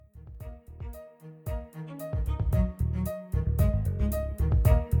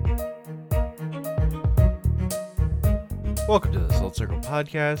Welcome to the Salt Circle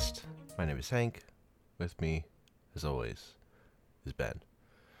Podcast. My name is Hank. With me, as always, is Ben.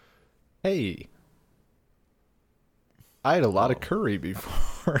 Hey, I had a lot of curry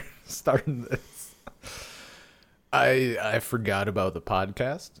before starting this. I forgot about the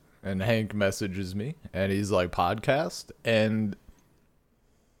podcast, and Hank messages me, and he's like, "Podcast," and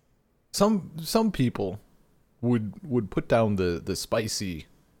some people would put down the spicy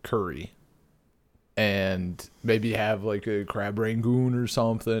curry, and maybe have like a crab rangoon or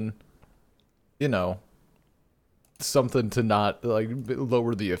something, you know, something to not like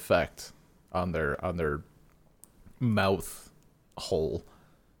lower the effect on their mouth hole.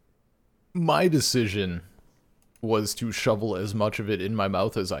 My decision was to shovel as much of it in my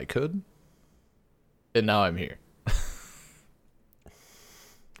mouth as I could, and now I'm here.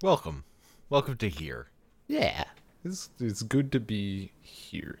 Welcome to here. Yeah, it's good to be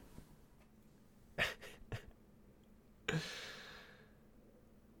here.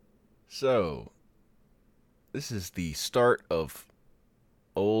 So, this is the start of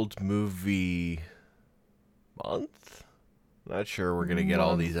Old Movie Month? Not sure we're gonna get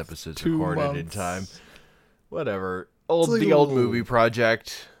all these episodes recorded in time. Whatever. The old movie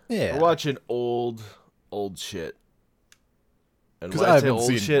project. Yeah. We're watching old shit. And 'Cause when I I say haven't old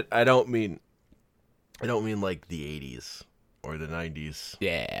seen- shit, I don't mean like the 80s or the 90s.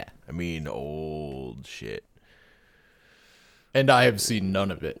 Yeah. I mean old shit. And I have seen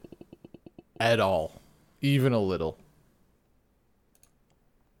none of it at all, even a little.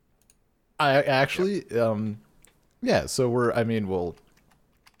 I actually, yeah. So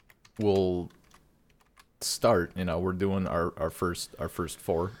we'll start. You know, we're doing our first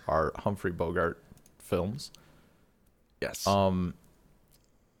four, our Humphrey Bogart films. Yes.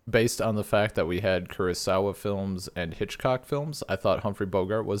 Based on the fact that we had Kurosawa films and Hitchcock films, I thought Humphrey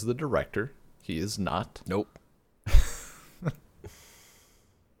Bogart was the director. He is not. Nope.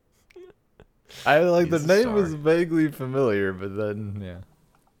 I like He's the the name star. was vaguely familiar, but then yeah.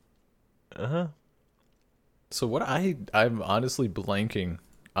 Uh-huh. So what I'm honestly blanking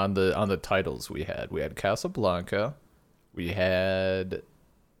on the titles we had. We had Casablanca. We had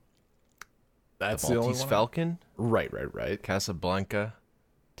that's the only Maltese one. Falcon, Right. Casablanca,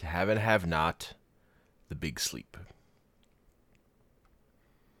 To Have and Have Not, The Big Sleep.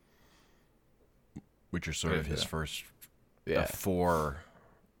 Which are sort of his Yeah. first Yeah. four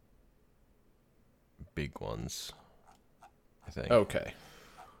big ones, I think. Okay.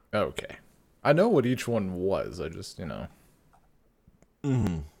 I know what each one was. I just, Mm-hmm.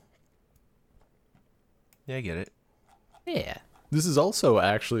 Yeah, I get it. Yeah. This is also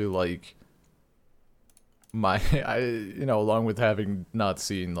actually like along with having not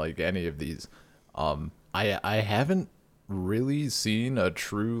seen like any of these, I haven't really seen a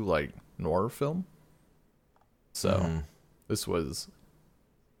true like noir film. So this was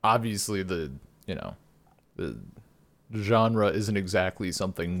obviously the genre isn't exactly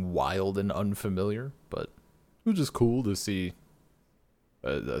something wild and unfamiliar, but it was just cool to see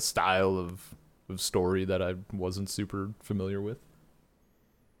a style of story that I wasn't super familiar with.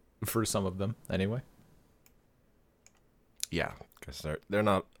 For some of them, anyway. Yeah, because they're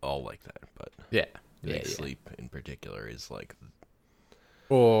not all like that, but Yeah. Big Sleep in particular is like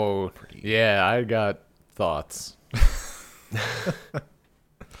Oh, pretty. yeah, I got thoughts.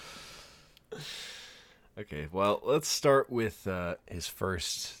 Okay, well, let's start with his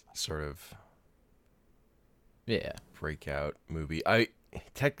first sort of Yeah. breakout movie.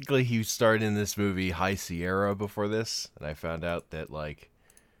 Technically he starred in this movie High Sierra before this, and I found out that like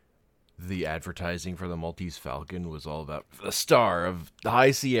the advertising for the Maltese Falcon was all about the star of the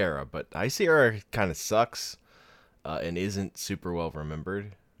High Sierra, but High Sierra kind of sucks and isn't super well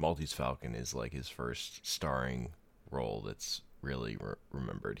remembered. Maltese Falcon is like his first starring role that's really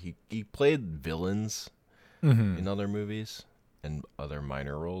remembered. He played villains in other movies and other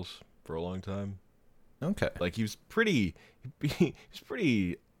minor roles for a long time. Okay. Like he was pretty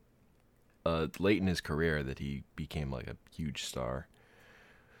late in his career that he became like a huge star.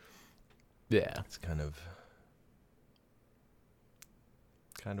 Yeah. It's kind of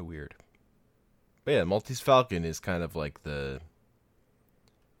weird. But yeah, Maltese Falcon is kind of like the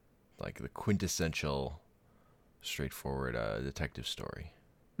quintessential straightforward detective story.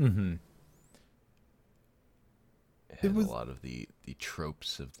 Mm-hmm. It has was- a lot of the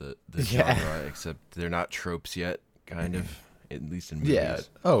tropes of the Yeah. genre, except they're not tropes yet, kind of, at least in movies. Yeah.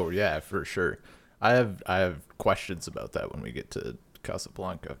 Oh, yeah, for sure. I have questions about that when we get to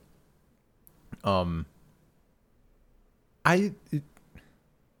Casablanca.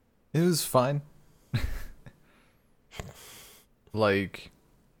 It was fine. Like,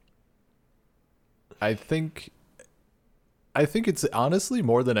 I think I think it's honestly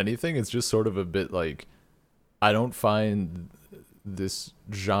more than anything, it's just sort of a bit like I don't find this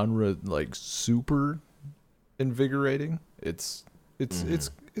genre like super invigorating. It's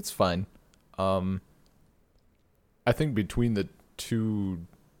fine. Um, I think between the two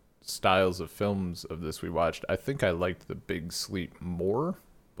styles of films of this we watched, I think I liked The Big Sleep more,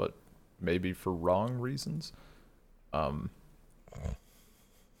 but maybe for wrong reasons. Um,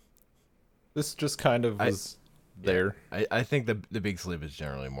 this just kind of was there. I think the Big Sleep is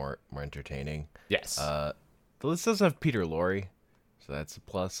generally more entertaining. Yes. The list does have Peter Lorre, so that's a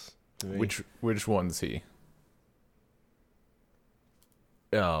plus to me. Which one's he?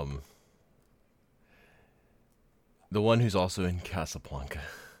 Um, the one who's also in Casablanca.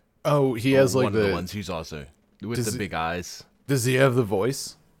 Oh, he has like one of the ones who's also with the big eyes. Does he have the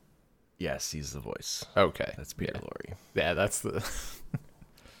voice? Yes, he's the voice. Okay. That's Peter Lorre. Yeah, that's the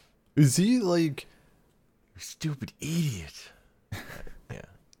Is he like You stupid idiot. Yeah.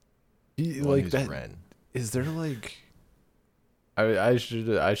 he The one like who's that? Ren. Is there like I should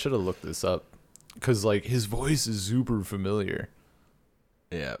have looked this up cuz like his voice is super familiar.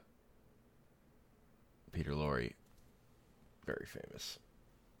 Yeah. Peter Lorre. Very famous.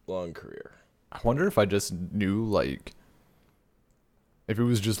 Long career. I wonder if I just knew like if it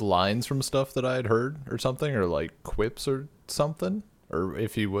was just lines from stuff that I had heard or something or like quips or something or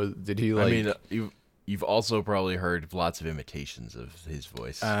if he was did he like I mean, you've also probably heard lots of imitations of his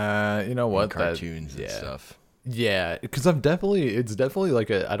voice. you know in what cartoons and yeah. stuff. Yeah, because it's definitely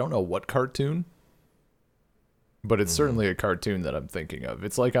like I don't know what cartoon, but it's certainly a cartoon that I'm thinking of.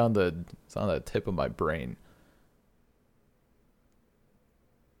 It's like it's on the tip of my brain.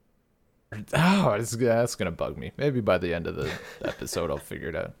 Oh, that's gonna bug me. Maybe by the end of the episode, I'll figure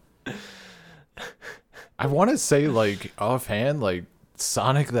it out. I want to say like offhand, like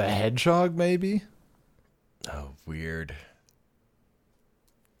Sonic the Hedgehog, maybe. Oh, weird.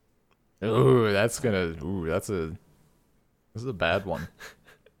 This is a bad one.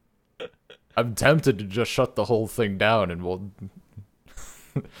 I'm tempted to just shut the whole thing down and we'll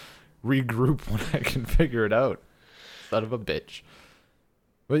regroup when I can figure it out. Son of a bitch.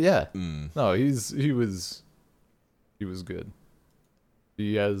 But yeah, no, he was good.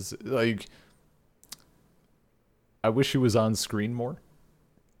 He has like, I wish he was on screen more.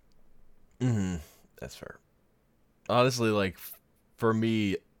 That's fair. Honestly, like for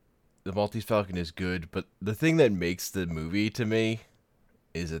me, the Maltese Falcon is good, but the thing that makes the movie to me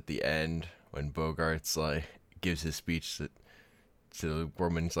is at the end when Bogart's like gives his speech to the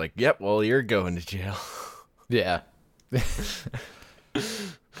woman's like, "Yep, well you're going to jail." Yeah.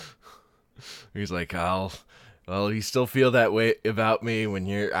 He's like, well, you still feel that way about me when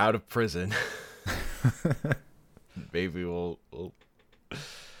you're out of prison. Maybe we'll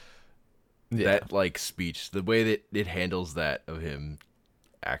that like speech, the way that it handles that of him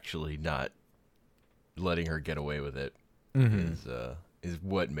actually not letting her get away with it is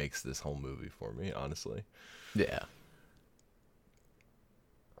what makes this whole movie for me, honestly. Yeah.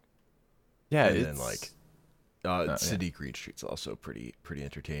 Yeah, and then like City Green Street's also pretty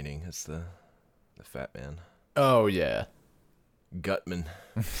entertaining. It's the fat man. Oh yeah. Gutman.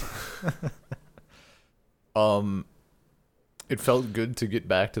 It felt good to get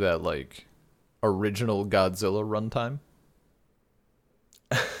back to that like original Godzilla runtime.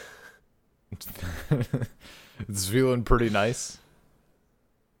 It's feeling pretty nice.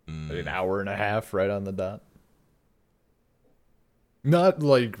 Like an hour and a half right on the dot. Not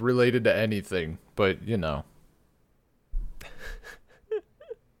like related to anything, but you know.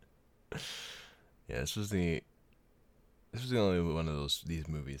 Yeah, this was the only one of these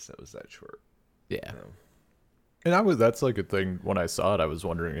movies that was that short. Yeah. And that's like a thing when I saw it, I was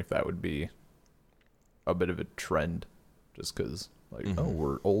wondering if that would be a bit of a trend. Just because like, oh,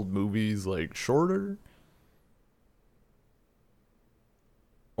 were old movies like shorter?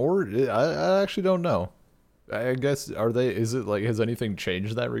 Or I actually don't know. I guess is it like has anything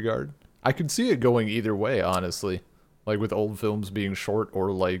changed in that regard? I could see it going either way, honestly. Like with old films being short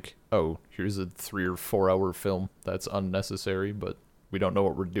or like, oh, here's a 3 or 4 hour film that's unnecessary, but we don't know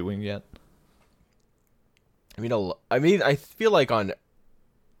what we're doing yet. I mean, I feel like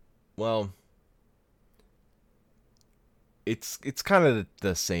it's kind of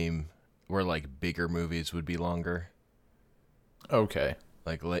the same where like bigger movies would be longer. Okay.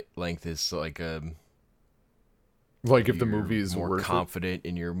 Like length is like if the movie is more worth confident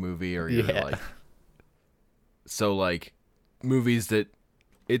in your movie or you're like so like movies that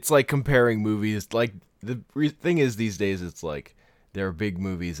it's like comparing movies like the thing is these days it's like there are big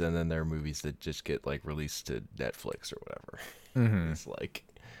movies and then there are movies that just get like released to Netflix or whatever. It's like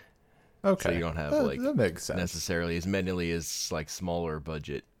Okay. So you don't have that makes sense. necessarily as many as like smaller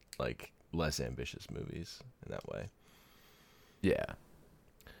budget, like less ambitious movies in that way. Yeah.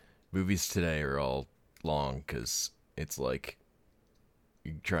 Movies today are all long because it's like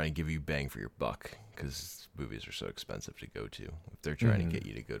trying to give you bang for your buck because movies are so expensive to go to. If they're trying to get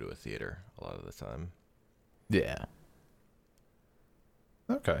you to go to a theater a lot of the time. Yeah.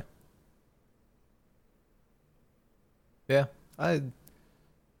 Okay. Yeah. I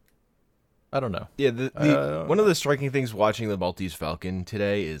don't know. Yeah, one of the striking things watching the Maltese Falcon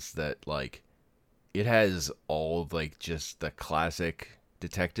today is that like it has all of, like just the classic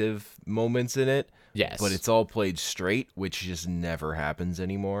detective moments in it. Yes. But it's all played straight, which just never happens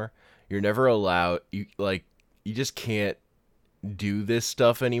anymore. You're never allowed you just can't do this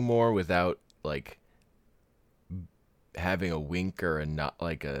stuff anymore without like having a wink or a not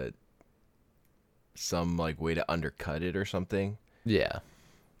like a some like way to undercut it or something. Yeah.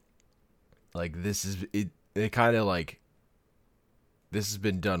 Like this is it kind of like this has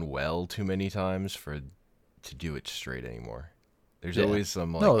been done well too many times for to do it straight anymore. There's always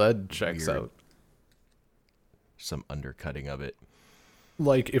some like no, that checks weird, out. some undercutting of it.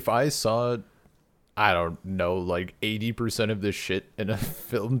 Like if I saw, I don't know, like 80% of this shit in a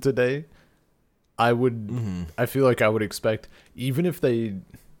film today, I would. I feel like I would expect, even if they.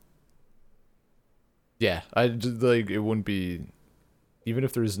 Yeah, I just like it wouldn't be. Even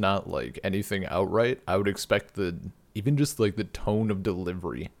if there's not like anything outright, I would expect even just like the tone of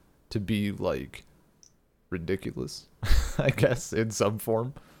delivery to be like ridiculous, I guess, in some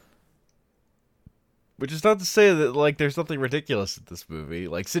form. Which is not to say that like there's nothing ridiculous in this movie.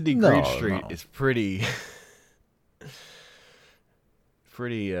 Like Sydney Greenstreet is pretty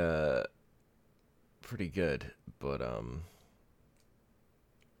pretty good, but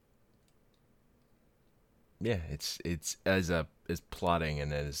yeah, it's as plotting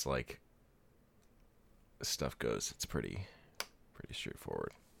and as like stuff goes, it's pretty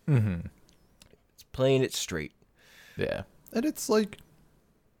straightforward. Mm-hmm. It's playing it straight. Yeah, and it's like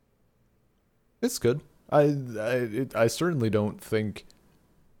it's good. I certainly don't think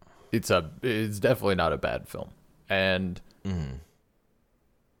it's definitely not a bad film, and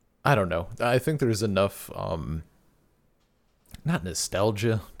I don't know. I think there's enough not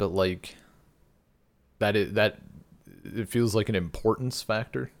nostalgia, but like that it feels like an importance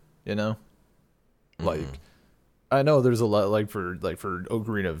factor, you know? Like I know there's a lot like for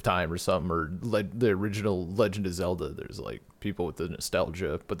Ocarina of Time or something, or the original Legend of Zelda, there's like people with the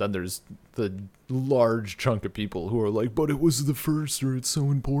nostalgia, but then there's the large chunk of people who are like, but it was the first, or it's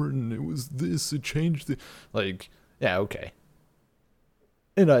so important, it was this, it changed the like, yeah, okay.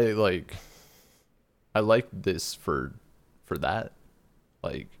 And I like this for that.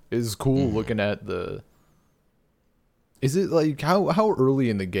 Like it's cool looking at the. Is it like how early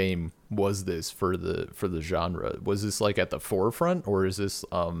in the game was this for the genre? Was this like at the forefront, or is this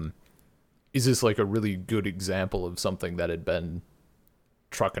like a really good example of something that had been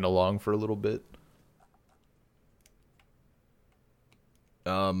trucking along for a little bit?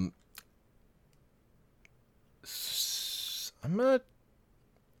 I'm not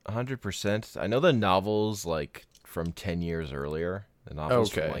 100%. I know the novel's like from 10 years earlier. The novel's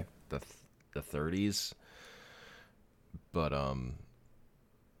from like the 30s. But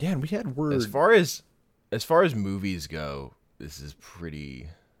yeah, and we had word as far as movies go, this is pretty.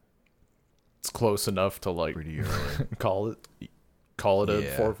 It's close enough to like pretty early. call it a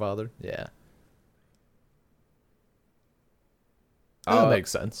forefather. Yeah. That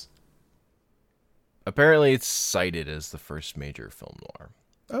makes sense. Apparently, it's cited as the first major film noir.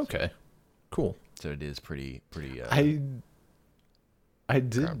 Okay, cool. So it is pretty. I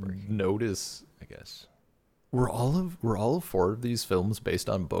did notice. I guess. Were all of 4 of these films based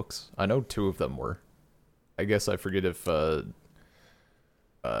on books? I know 2 of them were. I guess I forget if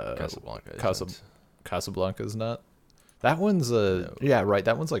Casablanca's not. That one's no. Yeah, right.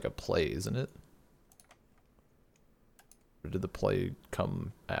 That one's like a play, isn't it? Or did the play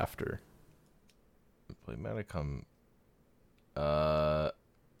come after? The play might have come. It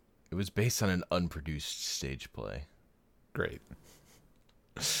was based on an unproduced stage play. Great.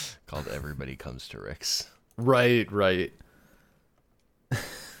 Called Everybody Comes to Rick's. Right.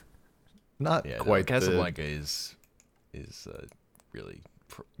 Not quite. No, Casablanca is really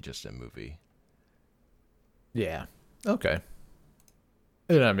just a movie. Yeah. Okay.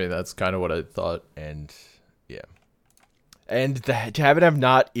 And I mean that's kind of what I thought. And yeah. And the To Have and Have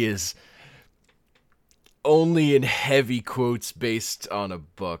Not is only in heavy quotes based on a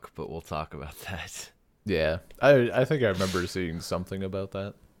book, but we'll talk about that. Yeah. I think I remember seeing something about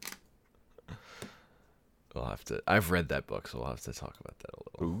that. we'll have to. I've read that book, so we'll have to talk about that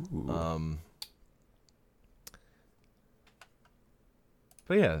a little. Ooh.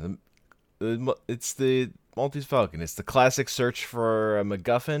 But yeah, it's the Maltese Falcon. It's the classic search for a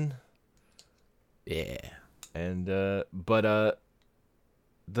MacGuffin. Yeah. And the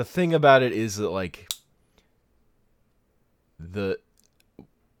thing about it is that like the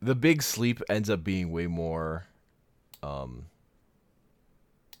big sleep ends up being way more kind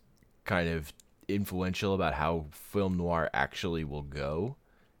of influential about how film noir actually will go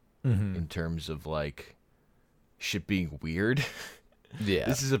in terms of like shit being weird. Yeah.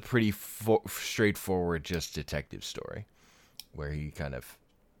 This is a pretty straightforward just detective story where he kind of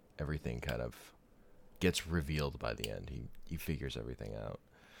everything kind of gets revealed by the end. He figures everything out.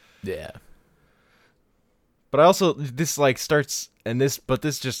 Yeah. But I also this like starts and this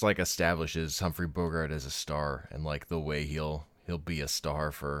just like establishes Humphrey Bogart as a star and like the way he'll be a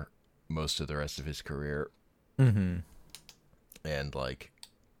star for most of the rest of his career. Mm-hmm. And like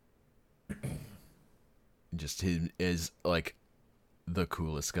just him is like the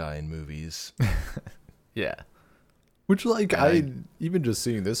coolest guy in movies. Yeah. Which like I even just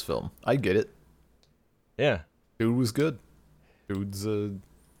seeing this film, I get it. Yeah. Dude was good. Dude's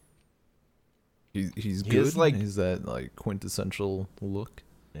he's good. He's like he's that like quintessential look.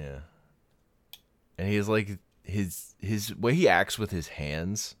 Yeah. And he is like his way he acts with his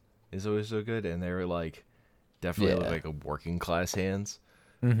hands is always so good, and they're like definitely look like a working class hands.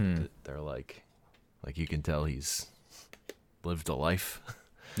 Mm-hmm. They're like you can tell he's lived a life.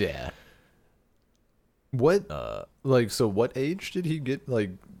 Yeah. What like so what age did he get like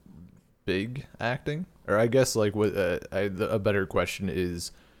big acting? Or I guess like what a better question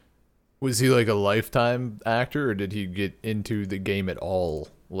is, was he like a lifetime actor or did he get into the game at all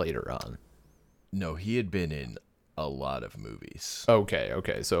later on? No, he had been in a lot of movies. Okay,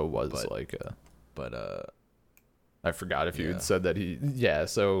 so it was I forgot if you had said that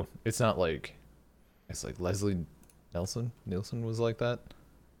so it's not like it's like Leslie Nielsen was like that.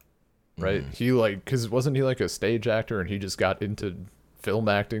 Right? He like cuz wasn't he like a stage actor and he just got into film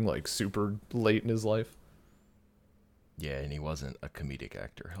acting like super late in his life? Yeah, and he wasn't a comedic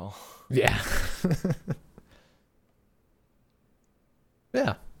actor at all. Yeah.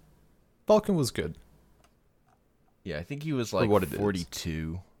 Yeah. Falcon was good. Yeah, I think he was like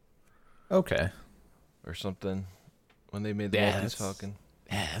 42. Okay. Or something when they made the Maltese Falcon.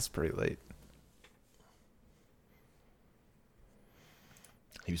 Yeah, that's pretty late.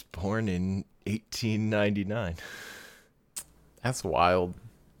 He was born in 1899. That's wild.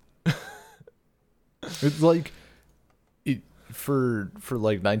 It's like for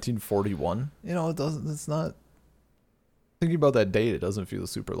like 1941, it's not thinking about that date, it doesn't feel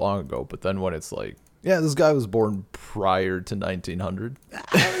super long ago, but then when it's like, yeah, this guy was born prior to 1900,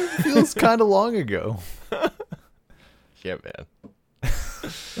 it feels kind of long ago. Yeah, man.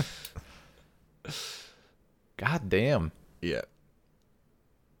 God damn. Yeah.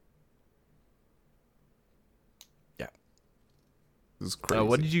 This is crazy.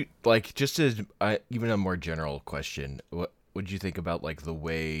 What did you like? Just as even a more general question, what did you think about like the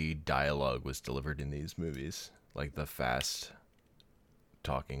way dialogue was delivered in these movies, like the fast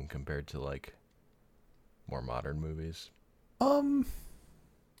talking compared to like more modern movies? I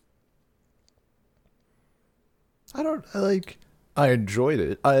enjoyed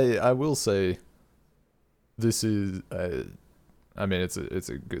it. I will say, this is I mean it's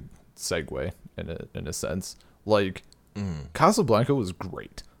a good segue in a sense. Like. Casablanca was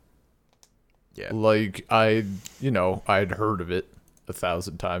great. Yeah. Like I'd heard of it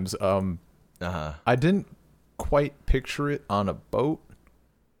 1,000 times. I didn't quite picture it on a boat,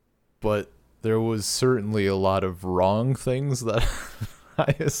 but there was certainly a lot of wrong things that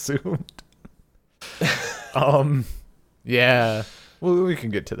I assumed. Yeah. Well, we can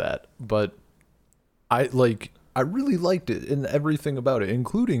get to that, but I really liked it and everything about it,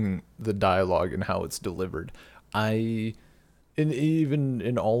 including the dialogue and how it's delivered. Even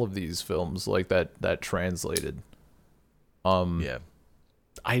in all of these films like that translated. Yeah.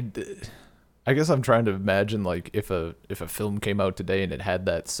 I guess I'm trying to imagine like if a film came out today and it had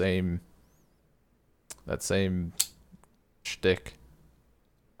that same shtick.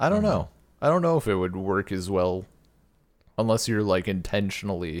 I don't know. I don't know if it would work as well unless you're like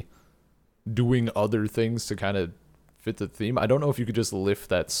intentionally doing other things to kind of fit the theme. I don't know if you could just lift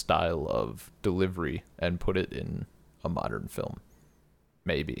that style of delivery and put it in a modern film.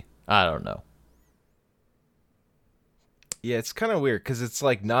 Maybe. I don't know. Yeah, it's kind of weird because it's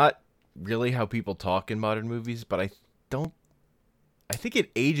like not really how people talk in modern movies, but I think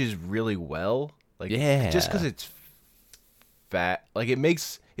it ages really well. Like, just because it's fat, like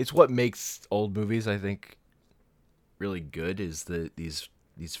it's what makes old movies, I think, really good is these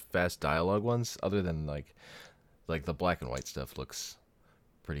fast dialogue ones. Other than like the black and white stuff looks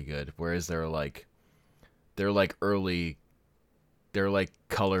pretty good. Whereas they're like early. They're like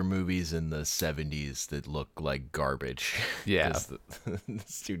color movies in the 70s that look like garbage. Yeah. 'Cause the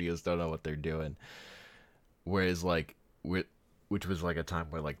studios don't know what they're doing. Whereas which was like a time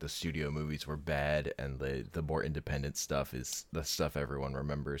where like the studio movies were bad and the more independent stuff is the stuff everyone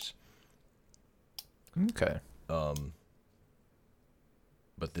remembers. Okay.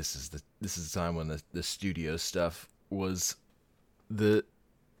 But this is the time when the studio stuff was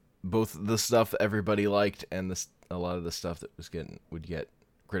both the stuff everybody liked and a lot of the stuff that would get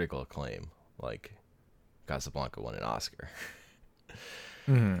critical acclaim, like Casablanca won an Oscar.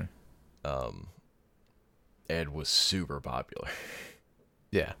 Mm-hmm. Ed was super popular.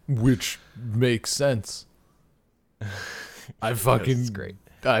 Yeah, which makes sense. It's great.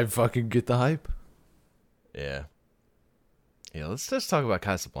 I fucking get the hype. Yeah. Yeah, let's just talk about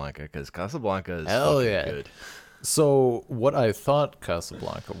Casablanca, because Casablanca is Hell fucking yeah. good. So what I thought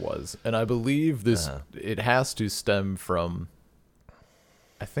Casablanca was, and I believe this, it has to stem from,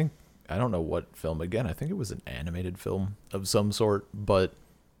 I don't know what film again. I think it was an animated film of some sort, but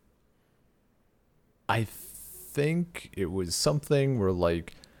I think it was something where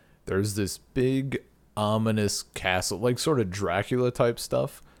like there's this big ominous castle, like sort of Dracula type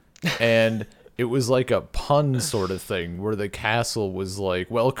stuff, and it was like a pun sort of thing where the castle was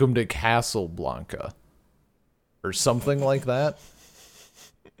like, "Welcome to Casablanca," or something like that.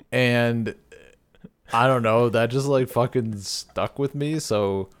 And I don't know, that just like fucking stuck with me.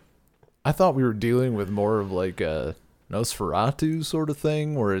 So I thought we were dealing with more of like a Nosferatu sort of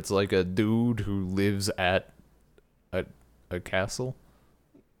thing, where it's like a dude who lives at a castle.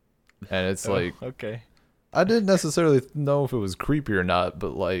 And it's like, okay. I didn't necessarily know if it was creepy or not,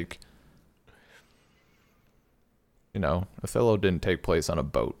 but like, you know, Othello didn't take place on a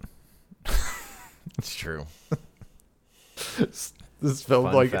boat. It's true. This film,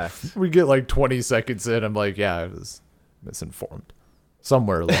 Fun like, fact. we get like 20 seconds in, I'm like, yeah, I was misinformed.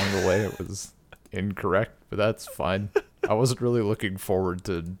 Somewhere along the way, it was incorrect, but that's fine. I wasn't really looking forward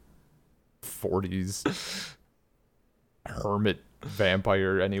to 40s hermit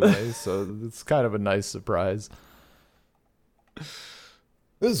vampire anyway, so it's kind of a nice surprise.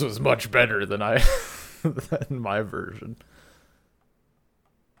 This was much better than than my version.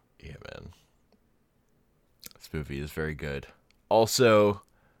 Yeah, man. This movie is very good. Also,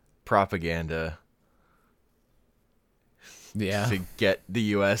 propaganda Yeah, to get the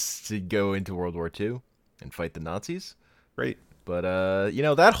U.S. to go into World War II and fight the Nazis. great. But,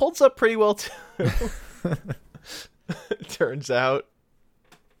 that holds up pretty well, too. Turns out.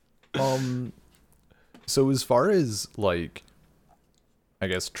 So as far as like, I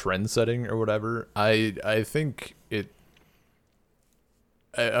guess trend setting or whatever, I think it.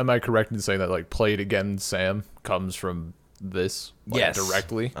 Am I correct in saying that like "Play It Again, Sam" comes from this? Like, Yes.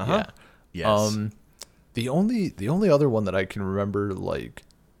 directly. Uh-huh. Yeah. Yes. The only other one that I can remember like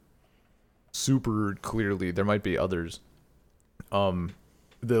super clearly, there might be others. The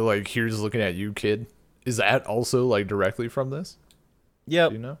like "Here's Looking at You, Kid." Is that also like directly from this? Yep.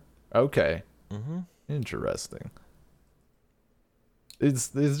 Do you know? Okay. Mm-hmm. Interesting. It's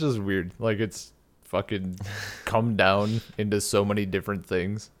just weird. Like it's fucking come down into so many different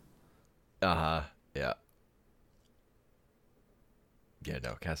things. Uh-huh. Yeah. Yeah,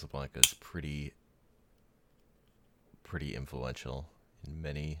 no, Casablanca is pretty influential in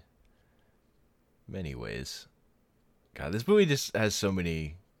many ways. God, this movie just has so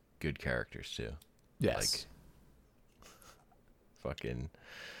many good characters too. Yes. Fucking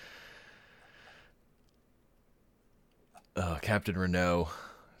Captain Renault.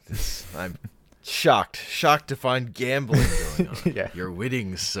 I'm shocked to find gambling going on. Yeah. You're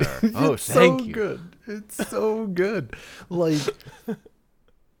winning, sir. Oh, It's thank so you. good. It's so good. Like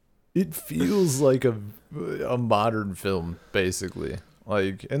it feels like a modern film basically.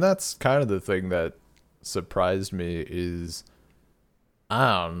 Like, and that's kind of the thing that surprised me is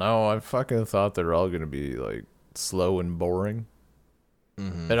I don't know, I fucking thought they're all going to be like slow and boring.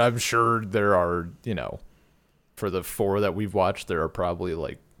 Mm-hmm. And I'm sure there are, for the 4 that we've watched, there are probably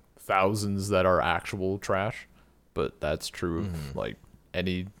like thousands that are actual trash. But that's true of like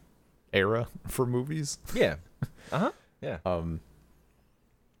any era for movies. Yeah. Uh-huh. Yeah.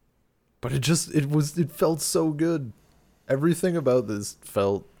 But it felt so good. Everything about this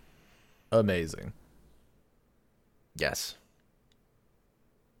felt amazing. Yes.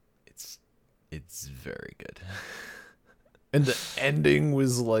 It's very good. And the ending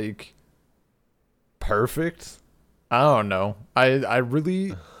was like perfect. I don't know.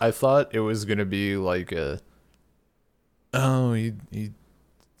 I thought it was gonna be like oh, he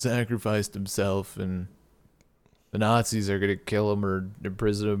sacrificed himself, and the Nazis are gonna kill him or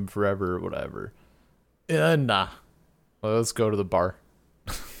imprison him forever or whatever. Yeah, nah. Well, let's go to the bar.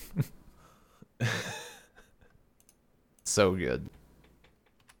 So good.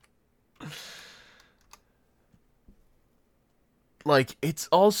 Like, it's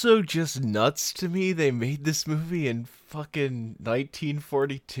also just nuts to me they made this movie in fucking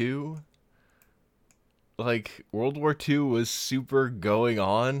 1942. Like, World War II was super going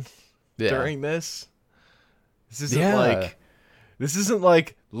on Yeah. during this. This isn't Yeah. like this isn't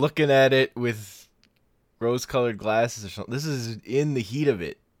like looking at it with rose-colored glasses or something. This is in the heat of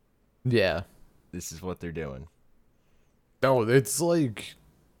it. Yeah. This is what they're doing. No, it's like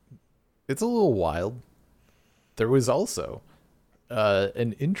it's a little wild. There was also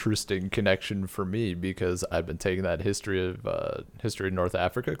an interesting connection for me because I've been taking that history of North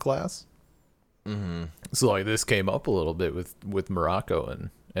Africa class. Mm-hmm. So like this came up a little bit with Morocco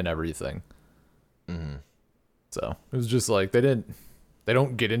and everything. Mm-hmm. So it was just like they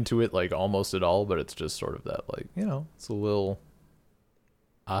don't get into it like almost at all, but it's just sort of that like, you know, it's a little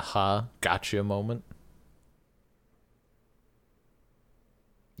aha gotcha moment.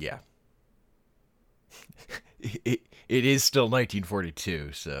 Yeah. It is still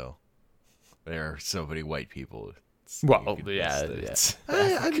 1942, so there are so many white people. Well, you could yeah, miss that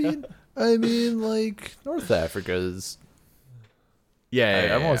yeah. it's- I mean, like North Africa is. yeah,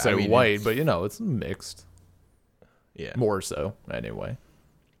 I won't say mean, white, it's- but you know, it's mixed. yeah. More so, anyway.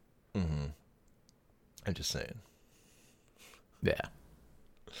 Mm-hmm. I'm just saying. Yeah.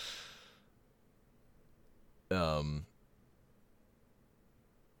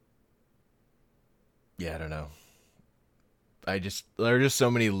 Yeah, I don't know. There are just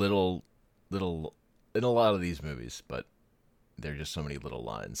so many little in a lot of these movies, but there are just so many little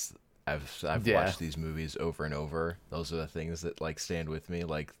lines. I've Yeah. watched these movies over and over. Those are the things that like stand with me,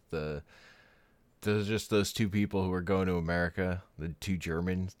 like there's just those two people who are going to America, the two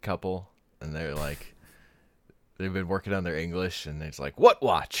German couple, and they're like they've been working on their English and it's like, "What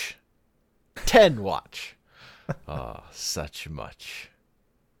watch?" 10 watch. Oh, such much.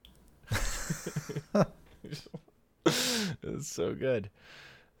 It's so good.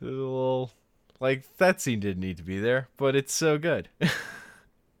 There's a little like that scene didn't need to be there, but it's so good.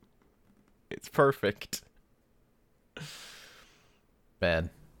 It's perfect. Man.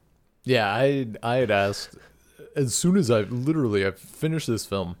 Yeah, I had asked as soon as I finished this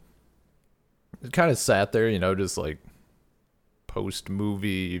film. It kind of sat there, you know, just like post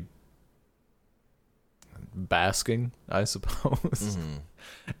movie basking, I suppose. Mm-hmm.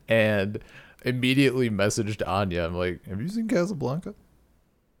 And immediately messaged Anya. I'm like, "Have you seen Casablanca?"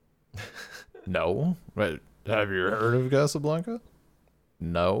 No. But have you heard of Casablanca?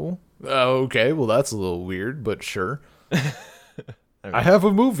 No. Oh, okay, well that's a little weird, but sure. I have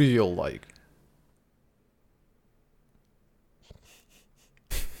a movie you'll like.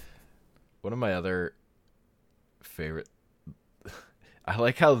 One of my other favorite I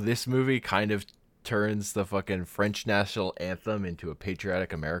like how this movie kind of turns the fucking French national anthem into a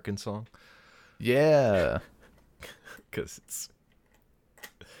patriotic American song. Yeah. Because it's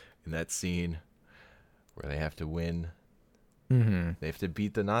in that scene where they have to win. Mm-hmm. They have to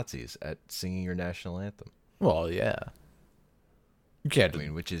beat the Nazis at singing your national anthem. Well, yeah. You can't. I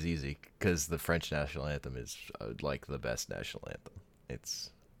mean, which is easy because the French national anthem is like the best national anthem. It's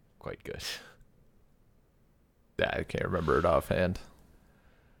quite good. I can't remember it offhand.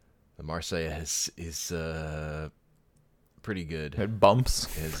 The Marseillaise is pretty good. It bumps.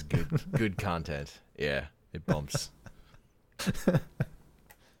 It has good content. Yeah, it bumps.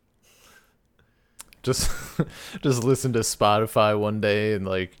 Just listen to Spotify one day and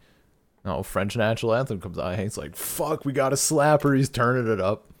like, oh, French national anthem comes on. Hank's like, fuck, we got a slapper. He's turning it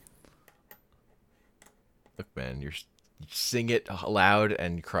up. Look, man, you sing it loud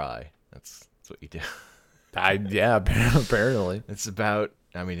and cry. That's what you do. Yeah, apparently. It's about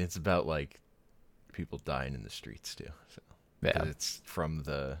like people dying in the streets too. So, Yeah. 'cause it's from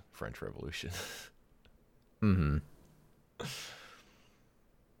the French Revolution. Mm-hmm.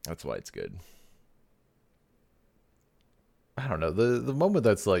 That's why it's good. I don't know. The moment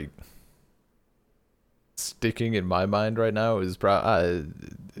that's like sticking in my mind right now is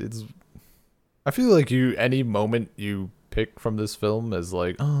it's. I feel like any moment you pick from this film as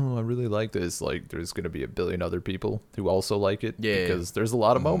like, oh, I really like this. Like, there's gonna be a billion other people who also like it. Yeah. Because there's a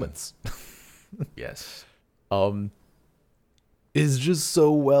lot of moments. Yes. Is just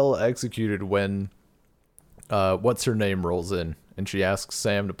so well executed when what's her name rolls in and she asks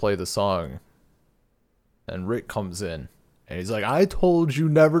Sam to play the song, and Rick comes in and he's like, I told you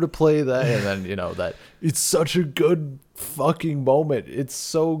never to play that. And then, you know, that it's such a good fucking moment. It's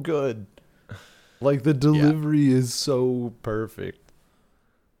so good. Like the delivery is so perfect.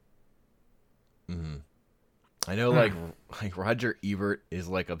 Mm-hmm. I know, like Roger Ebert is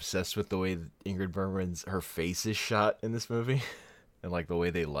like obsessed with the way that Ingrid Bergman's her face is shot in this movie, and like the way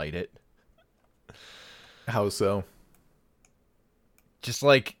they light it. How so? Just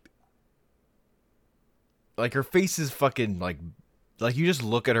like her face is fucking like you just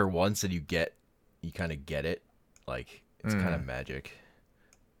look at her once and you kind of get it. Like it's kind of magic.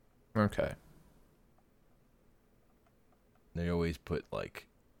 Okay. They always put like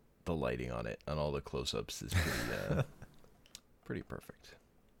the lighting on it, and all the close-ups is pretty pretty perfect.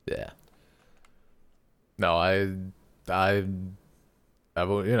 Yeah. No, I've I've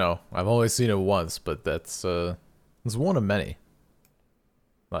only seen it once, but that's it's one of many.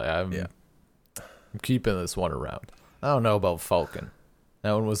 Like I'm keeping this one around. I don't know about Falcon.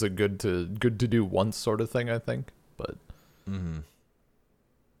 That one was a good to do once sort of thing, I think. But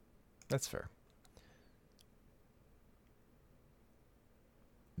That's fair.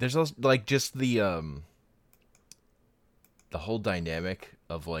 There's also like just the whole dynamic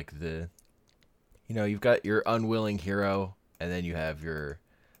of like you've got your unwilling hero, and then you have your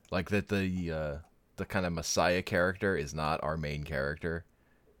like the kind of messiah character is not our main character.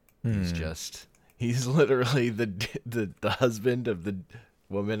 He's literally the husband of the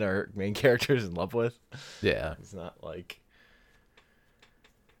woman our main character is in love with. yeah. He's not like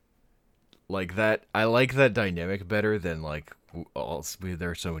that. I like that dynamic better than like there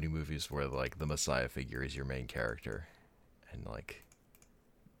are so many movies where like the messiah figure is your main character, and like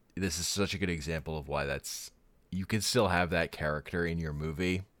this is such a good example of why you can still have that character in your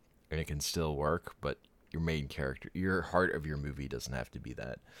movie and it can still work, but your main character, your heart of your movie doesn't have to be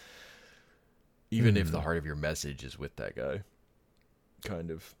that, even if the heart of your message is with that guy, kind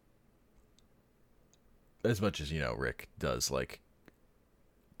of. As much as Rick does like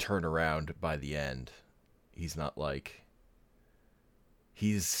turn around by the end, he's not like,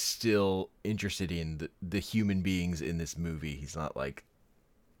 he's still interested in the human beings in this movie. He's not like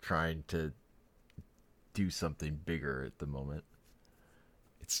trying to do something bigger at the moment.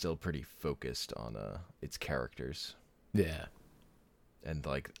 It's still pretty focused on its characters. Yeah. And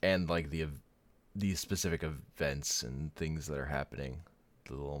these specific events and things that are happening,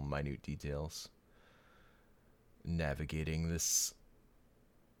 the little minute details, navigating this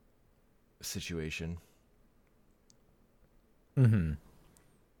situation. Mm-hmm.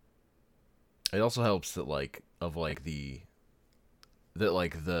 It also helps that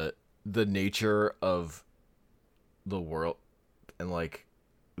the nature of the world and like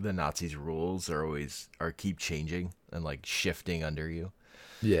the Nazis' rules are keep changing and like shifting under you.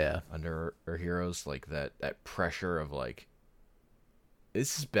 Yeah. Under our heroes, like that pressure of like,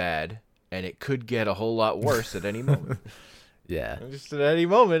 this is bad and it could get a whole lot worse at any moment. Yeah. And just at any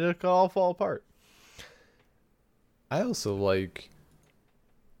moment it could all fall apart. I also like,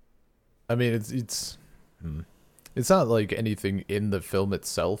 I mean, it's not like anything in the film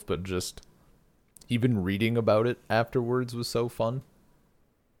itself, but just even reading about it afterwards was so fun.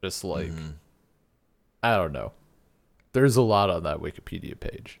 Just like, I don't know. There's a lot on that Wikipedia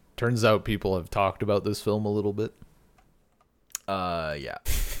page. Turns out people have talked about this film a little bit. Yeah.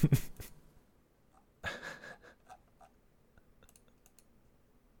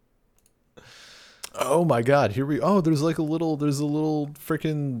 Oh my god, there's a little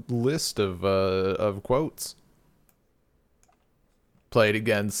freaking list of quotes. Play it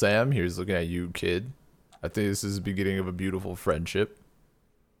again, Sam. Here's looking at you, kid. I think this is the beginning of a beautiful friendship.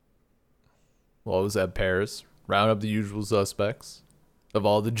 What was that, Paris? Round up the usual suspects. Of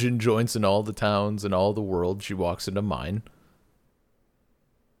all the gin joints in all the towns in all the world, she walks into mine.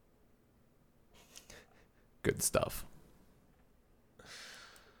 Good stuff.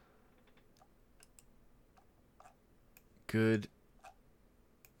 Good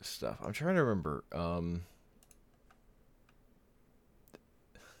stuff. I'm trying to remember.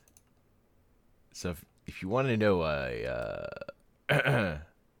 So if you want to know a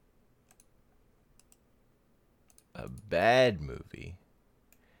bad movie,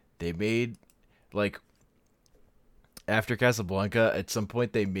 they made like after Casablanca, at some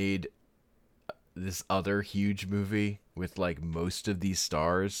point they made this other huge movie with like most of these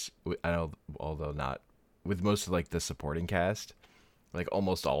stars. I don't, although not with most of like the supporting cast, like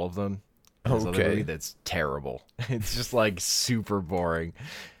almost all of them. This other movie that's terrible. It's just like super boring.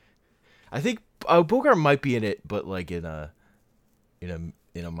 I think Bogart might be in it, but like in a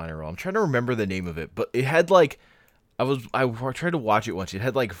minor role. I'm trying to remember the name of it, but it had like I tried to watch it once. It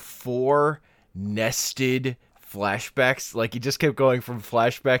had like 4 nested flashbacks. Like, he just kept going from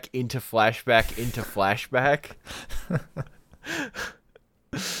flashback into flashback into flashback.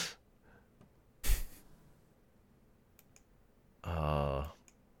 I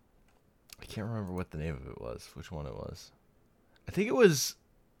can't remember what the name of it was. Which one it was? I think it was.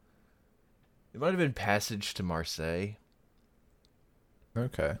 It might have been Passage to Marseille.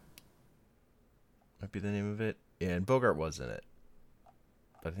 Okay. Might be the name of it. Yeah, and Bogart was in it,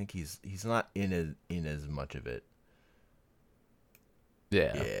 but I think he's not in as much of it.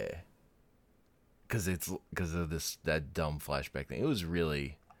 Yeah. Yeah. Because of that dumb flashback thing. It was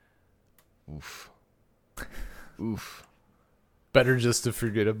really, oof, oof. Better just to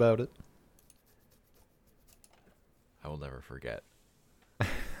forget about it. I will never forget.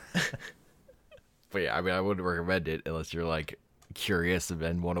 But yeah, I mean, I wouldn't recommend it unless you're like curious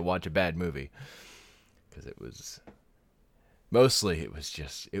and want to watch a bad movie, because it was a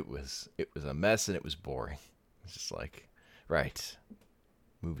mess and it was boring. It's just like, right,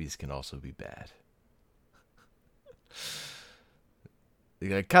 movies can also be bad.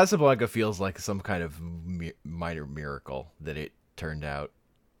 Like, Casablanca feels like some kind of minor miracle that it turned out.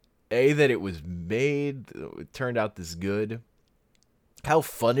 That it turned out this good. How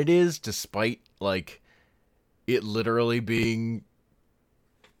fun it is, despite like it literally being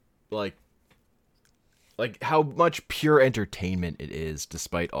like how much pure entertainment it is,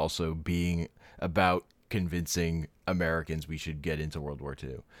 despite also being about convincing Americans we should get into World War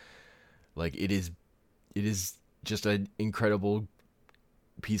II. Like, it is just an incredible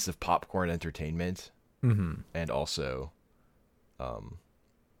piece of popcorn entertainment, and also,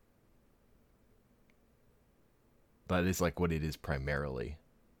 but it's like what it is primarily,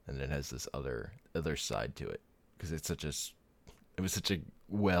 and it has this other side to it, because it was such a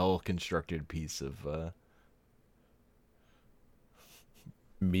well constructed piece of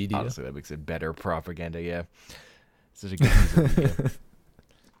Media. honestly, that makes it better propaganda. Yeah, such a good piece of media.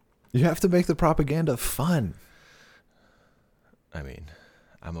 You have to make the propaganda fun. I mean,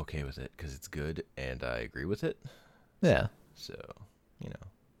 I'm okay with it because it's good and I agree with it. Yeah. So, you know.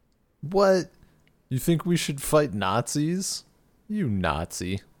 What? You think we should fight Nazis? You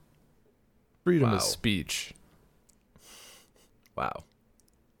Nazi. Freedom Wow. of speech. Wow.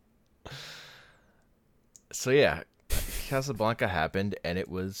 So yeah, Casablanca happened and it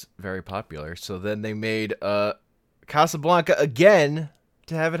was very popular. So then they made Casablanca again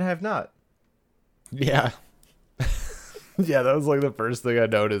to Have and Have Not. Yeah. Yeah, that was like the first thing I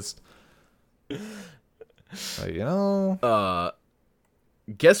noticed. Like,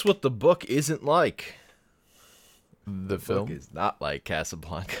 Guess what the book isn't like? the The film. book is not like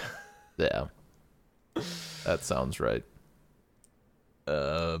Casablanca. Yeah. That sounds right.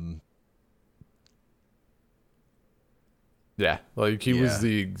 Yeah, like he Yeah. was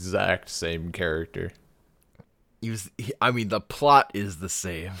the exact same character. I mean, the plot is the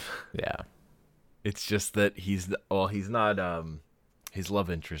same. Yeah. It's just that he's not, his love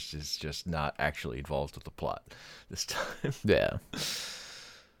interest is just not actually involved with the plot this time. Yeah.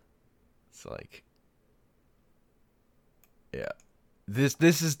 It's like, yeah, this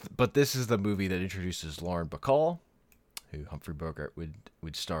is the movie that introduces Lauren Bacall, who Humphrey Bogart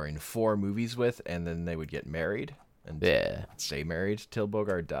would star in 4 movies with, and then they would get married and Yeah. stay married till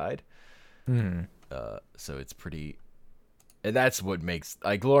Bogart died. Hmm. So it's pretty, and that's what makes,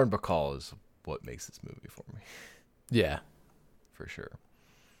 like, Lauren Bacall is what makes this movie for me, Yeah. for sure.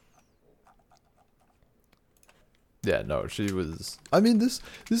 Yeah, no, she was. I mean, this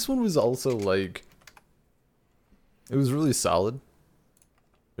one was also like, it was really solid.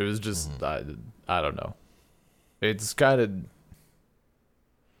 It was just I don't know. It's kind of,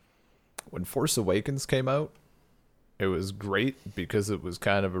 when Force Awakens came out, it was great because it was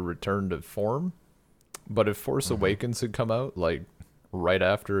kind of a return to form. But if Force Awakens had come out like right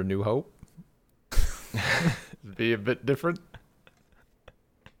after A New Hope, it'd be a bit different.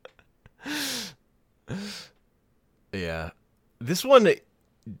 Yeah, this one,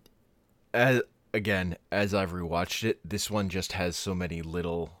 as I've rewatched it, this one just has so many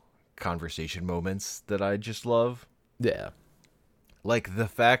little conversation moments that I just love. Yeah. Like the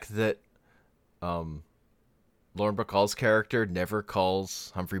fact that Lauren Bacall's character never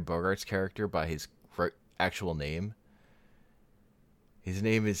calls Humphrey Bogart's character by his actual name. His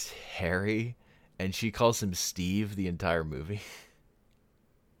name is Harry, and she calls him Steve the entire movie.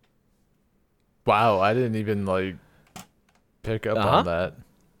 Wow, I didn't even like pick up on that.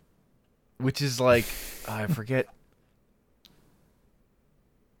 Which is like, I forget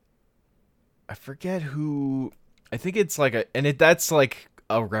who. I think it's like that's like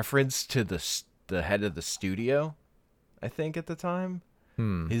a reference to the head of the studio, I think, at the time.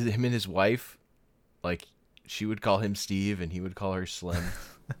 Him and his wife, like, she would call him Steve, and he would call her Slim.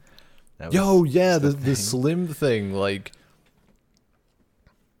 That Yo, was yeah, just a the thing. slim thing, like,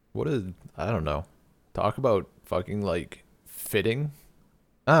 I don't know. Talk about fucking, like, fitting.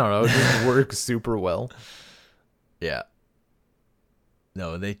 I don't know, it just works super well. Yeah.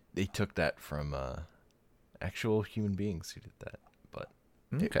 No, they took that from actual human beings who did that, but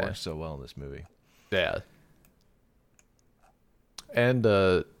it Okay. works so well in this movie. Yeah. And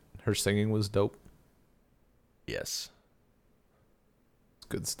her singing was dope. Yes,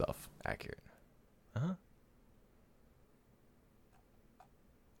 Good stuff. accurate. Uh-huh.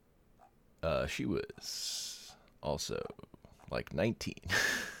 She was also like 19.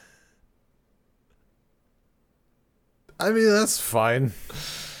 I mean, that's fine.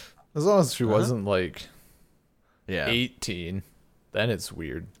 As long as she wasn't like Yeah, 18, then it's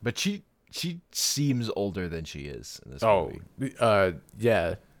weird. but she seems older than she is in this Oh, movie.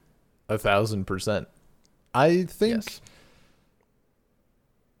 yeah, 1,000%. I think, Yes.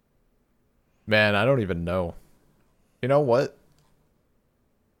 man, I don't even know. You know what?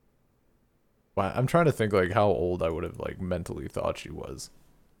 Wow, I'm trying to think like how old I would have like mentally thought she was.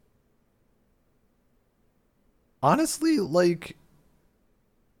 Honestly, like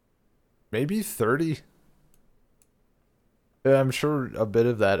maybe 30. Yeah, I'm sure a bit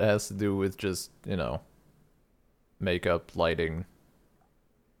of that has to do with just, makeup, lighting,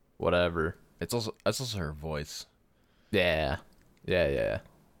 whatever. That's also her voice. Yeah. Yeah.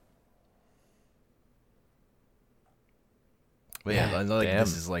 But yeah, Yeah, I know like damn.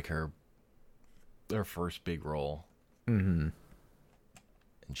 this is like her first big role, Mm-hmm.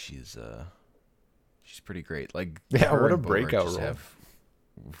 and she's pretty great. Like Yeah, her what a and Bogart breakout just role. have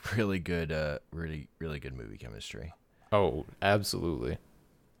really good really good movie chemistry. Oh, absolutely.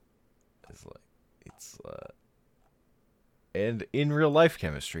 It's and in real life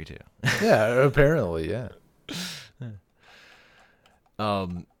chemistry too. Yeah, apparently, yeah. I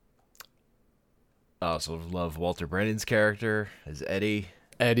also love Walter Brennan's character as Eddie.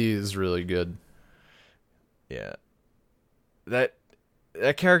 Eddie is really good. Yeah. That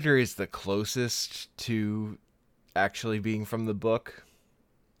character is the closest to actually being from the book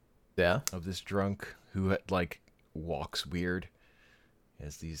Yeah. of this drunk who like walks weird. He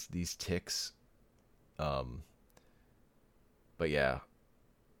has these tics. But yeah.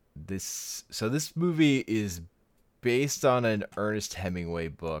 This movie is based on an Ernest Hemingway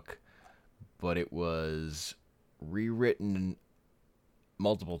book, but it was rewritten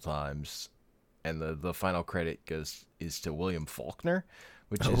multiple times, and the final credit is to William Faulkner,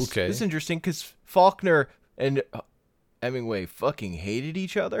 which Okay. is interesting because Faulkner and Hemingway fucking hated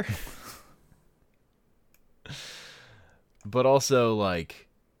each other. But also like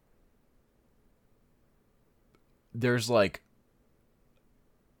there's like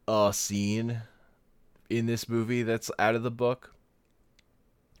a scene in this movie that's out of the book,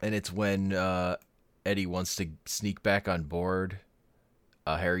 and it's when Eddie wants to sneak back on board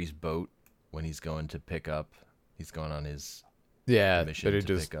Harry's boat when he's going on his Yeah, mission but it to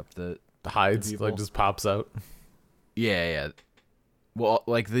just pick up the hides, people. like just pops out. yeah. Well,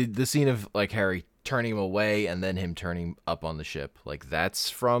 like the scene of like Harry turning him away and then him turning up on the ship, like that's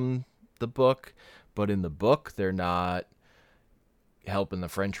from the book, but in the book they're not helping the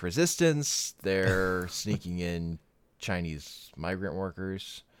French resistance. They're sneaking in Chinese migrant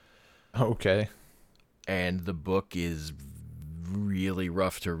workers, Okay. and the book is really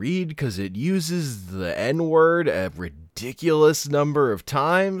rough to read because it uses the N-word a ridiculous number of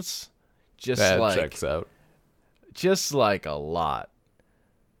times. That checks out. Just like a lot.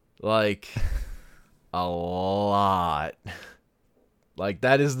 Like a lot. Like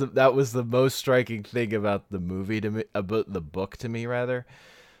that was the most striking thing about the movie to me, about the book to me rather,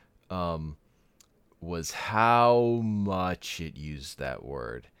 was how much it used that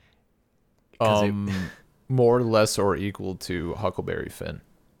word. 'Cause More or less or equal to Huckleberry Finn.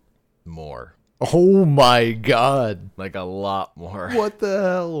 more. Oh my god. Like a lot more. What the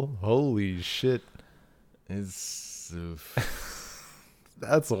hell? Holy shit. It's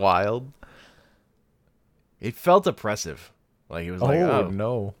That's wild. it felt oppressive. Like it was like, Oh oh,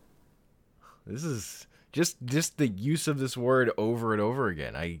 no. this is just the use of this word over and over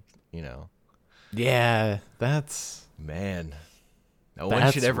again. Yeah, that's Man, no one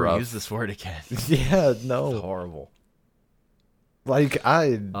That's should ever rough. use this word again. yeah, It's no. horrible. Like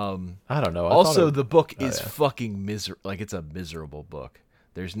I don't know. I thought Also, it- the book is yeah. fucking like it's a miserable book.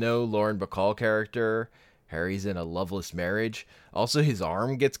 There's no Lauren Bacall character. Harry's in a loveless marriage. Also, his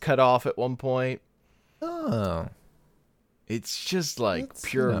arm gets cut off at one point. Oh. It's just like That's,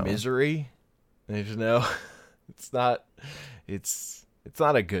 pure misery. There's no. It's not. It's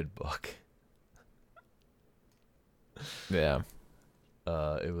not a good book. Yeah.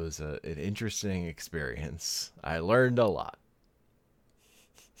 It was an interesting experience. I learned a lot.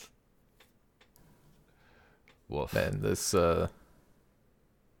 Woof. Man, this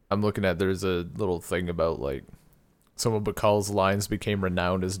I'm looking at there's a little thing about like some of Bakal's lines became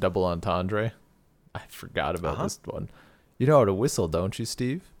renowned as double entendre. I forgot about this one. You know how to whistle, don't you,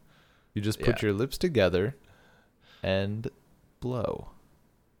 Steve? You just put Yeah. your lips together and blow.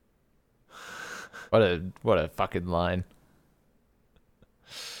 What a fucking line.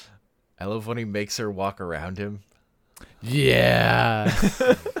 I love when he makes her walk around him. Yeah.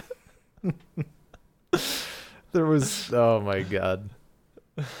 There was oh my god.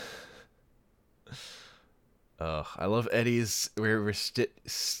 I love Eddie's we're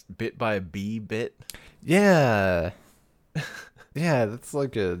bit by a bee bit. Yeah. Yeah, that's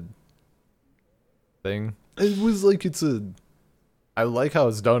like a thing. It was like it's a I like how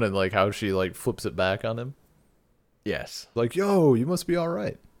it's done and like how she like flips it back on him. Yes. Like, yo, you must be all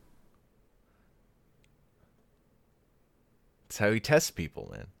right. It's how he tests people,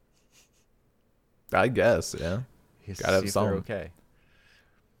 man. I guess, yeah. He has Gotta to have see if they're some. okay.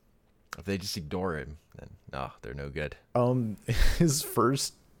 If they just ignore him, then no, they're no good. His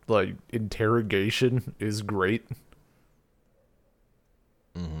first like interrogation is great.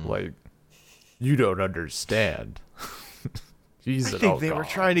 Like, you don't understand. He's I an think they were alcoholic.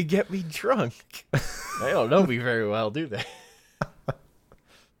 trying to get me drunk. They don't know me very well, do they?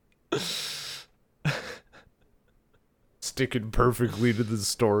 Sticking perfectly to the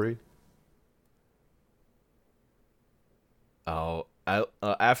story. Oh,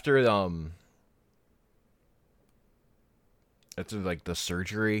 after like the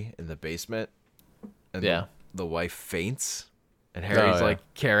surgery in the basement, and Yeah. the wife faints, and Harry's yeah. like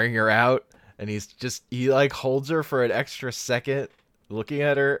carrying her out, and he like holds her for an extra second, looking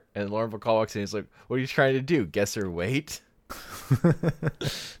at her, and Lauren Bacall walks in. He's like, "What are you trying to do? Guess her weight?"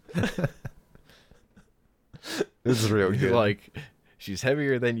 It's real good. Like, she's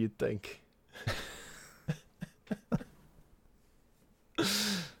heavier than you'd think.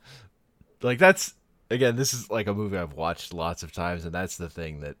 Like, that's again, this is like a movie I've watched lots of times, and that's the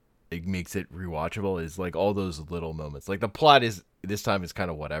thing that it makes it rewatchable is like all those little moments. Like the plot is this time is kind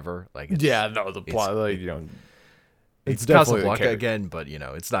of whatever. Like it's, yeah, no, the plot, like, you know, it's definitely the Casablanca character. again, but you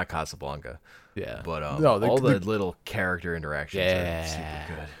know it's not Casablanca. Yeah, But no, all the little character interactions are super Yeah.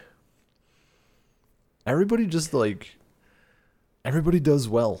 good. everybody just like everybody does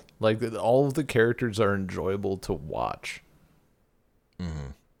well. Like all of the characters are enjoyable to watch,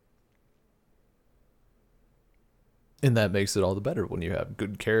 and that makes it all the better when you have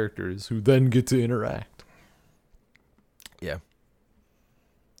good characters who then get to interact. Yeah.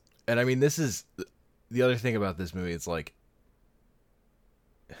 And I mean, this is the other thing about this movie. It's like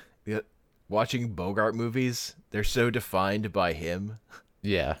watching Bogart movies, they're so defined by him.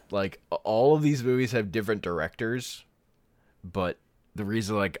 Yeah, Like all of these movies have different directors, but the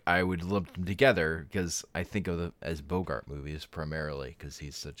reason like I would lump them together because I think of them as Bogart movies primarily because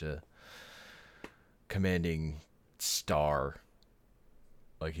he's such a commanding star.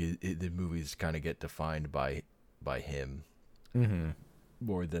 Like the movies kind of get defined by him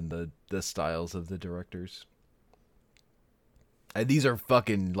more than the styles of the directors. And these are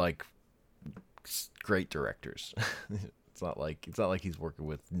fucking like great directors. It's not like he's working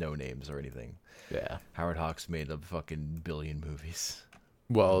with no names or anything. yeah. Howard Hawks made a fucking billion movies.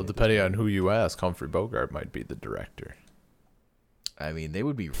 Well, depending on who you ask, Humphrey Bogart might be the director. I mean, they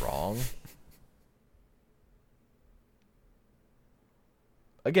would be wrong.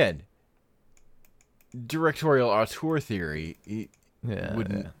 Again, directorial auteur theory Yeah,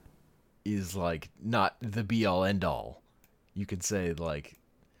 wouldn't is like not the be all end all. You could say like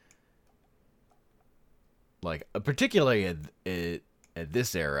particularly at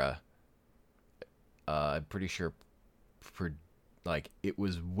this era, I'm pretty sure like it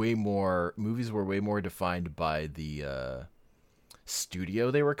was way more movies were way more defined by the studio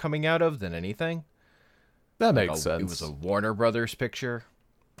they were coming out of than anything. that Like makes sense. It was a Warner Brothers picture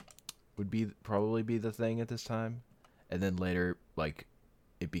would probably be the thing at this time, and then later like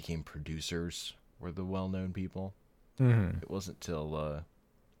it became producers were the well-known people. It wasn't till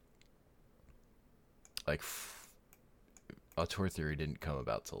like auteur theory didn't come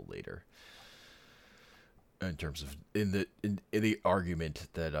about till later. In terms of in the argument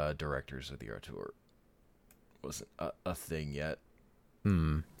that directors of the auteur wasn't a thing yet,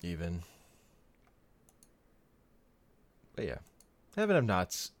 even. But yeah, Heaven of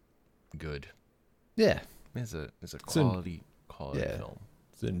Knots, good. Yeah, It's a quality yeah. film,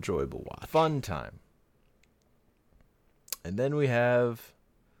 it's an enjoyable watch. fun time. And then we have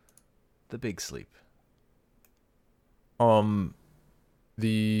The Big Sleep. Um,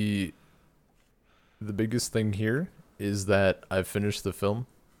 the the biggest thing here is that I finished the film,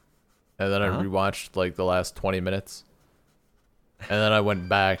 and then I rewatched like the last 20 minutes, and then I went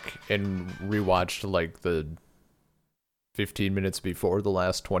back and rewatched like the 15 minutes before the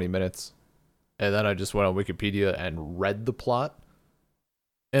last 20 minutes, and then I just went on Wikipedia and read the plot,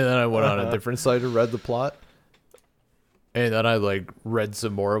 and then I went on a different site and read the plot, and then I like read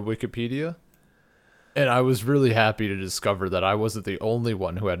some more of Wikipedia. And I was really happy to discover that I wasn't the only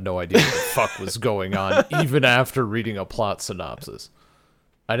one who had no idea what the fuck was going on, even after reading a plot synopsis.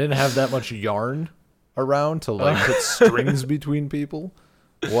 I didn't have that much yarn around to like put strings between people.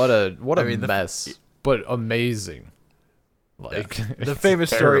 What a mess, but amazing. Like the famous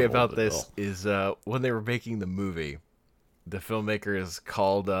story about this is when they were making the movie, the filmmakers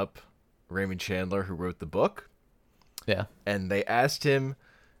called up Raymond Chandler, who wrote the book. Yeah, and they asked him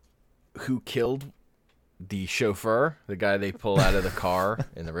who killed the chauffeur, the guy they pull out of the car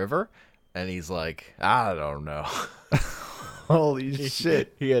in the river, and he's like, I don't know. Holy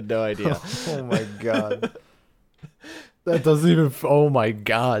shit. He had no idea. Oh my god. That doesn't even, oh my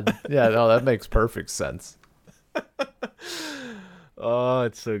god. Yeah, no, that makes perfect sense. Oh,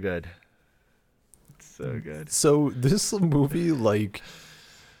 it's so good. It's so good. So this movie, like,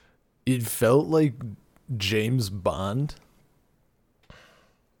 it felt like James Bond.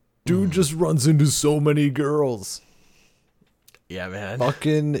 Dude just runs into so many girls. Yeah, man.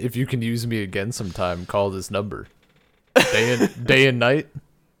 Fucking, if you can use me again sometime, call this number. Day and night?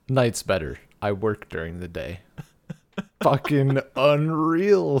 Night's better. I work during the day. Fucking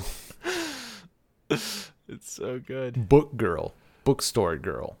unreal. It's so good. Book girl. Bookstore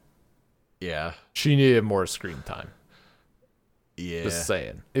girl. Yeah. She needed more screen time. Yeah. Just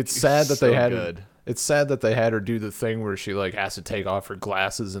saying. It's sad that they had good. It's sad that they had her do the thing where she like has to take off her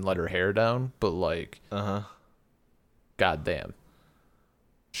glasses and let her hair down, but like goddamn.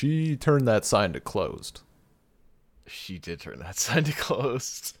 She turned that sign to closed. She did turn that sign to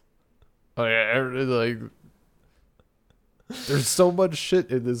closed. Oh yeah, like there's so much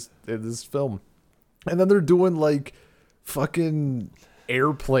shit in this film. And then they're doing like fucking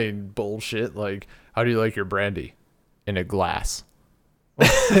airplane bullshit, like how do you like your brandy? In a glass.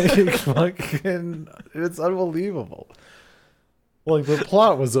 Like, fucking, it's unbelievable. Like the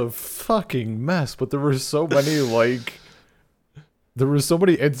plot was a fucking mess, but there were so many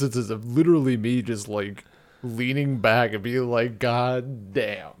instances of literally me just like leaning back and being like, God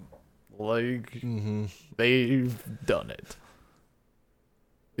damn, like they've done it.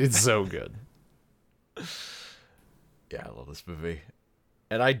 It's so good. Yeah, I love this movie,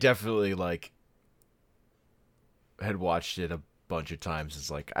 and I definitely like had watched it a bunch of times.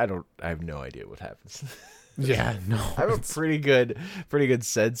 It's like I have no idea what happens. Yeah, no. I have a pretty good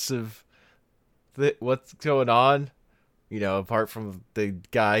sense of what's going on, you know, apart from the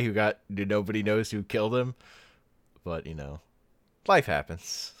guy nobody knows who killed him, but you know, life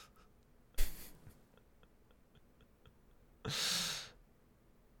happens.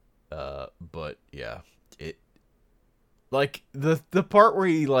 But yeah, it like the part where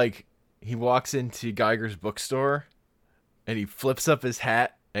he walks into Geiger's bookstore and he flips up his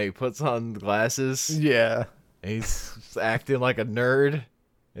hat and he puts on glasses. Yeah. And he's acting like a nerd.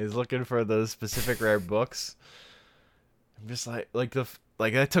 He's looking for those specific rare books. I'm just like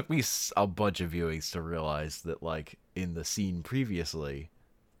that took me a bunch of viewings to realize that like in the scene previously,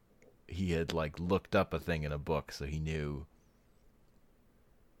 he had like looked up a thing in a book, so he knew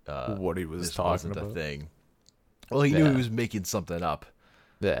what he was this talking wasn't about. a thing. Well, he knew he was making something up.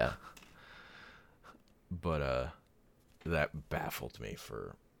 Yeah. But that baffled me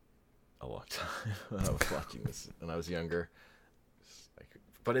for a long time when I was watching this when I was younger.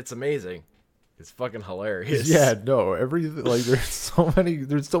 But it's amazing. It's fucking hilarious. Yeah, no, there's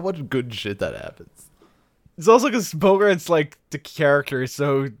so much good shit that happens. It's also because Bogart's like the character is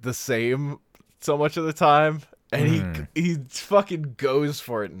so the same so much of the time, and he fucking goes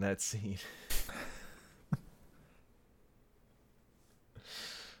for it in that scene.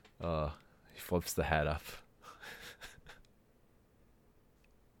 He flips the hat up.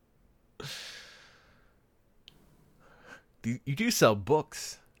 You do sell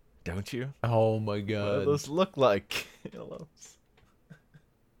books, don't you? Oh my What god. do those look like? Well,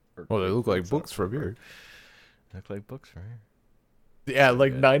 they look like books from here. Look like books from here. Yeah,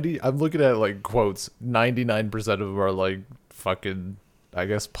 like 90. I'm looking at like quotes. 99% of them are like fucking, I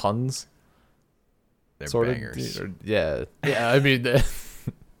guess, puns. They're Sort bangers. of. Yeah. Yeah, I mean.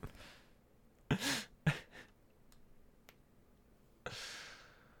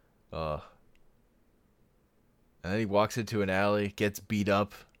 And then he walks into an alley, gets beat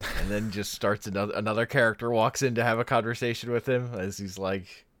up, and then just starts another character walks in to have a conversation with him as he's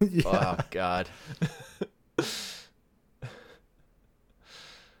like, Yeah. "Oh God."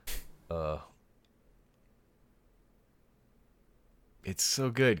 uh, it's so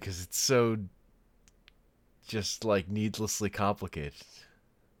good because it's so just like needlessly complicated.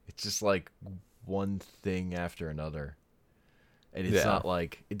 It's just like one thing after another, and it's Yeah. not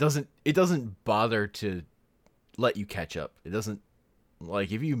like it doesn't bother to let you catch up. It doesn't,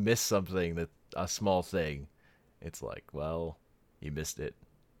 like, if you miss something, that a small thing, it's like, well, you missed it.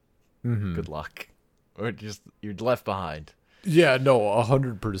 Mm-hmm. Good luck, or just you're left behind. Yeah, no,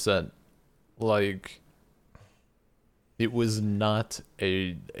 100%. Like, it was not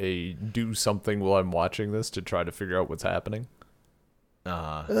a do something while I'm watching this to try to figure out what's happening.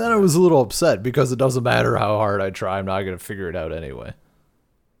 And then I was a little upset because it doesn't matter how hard I try, I'm not going to figure it out anyway.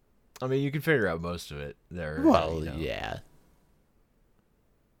 I mean, you can figure out most of it there. Well, you know. yeah.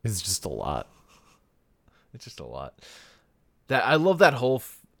 It's just a lot. It's just a lot. That I love that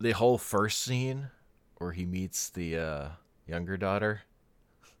the whole first scene where he meets the younger daughter.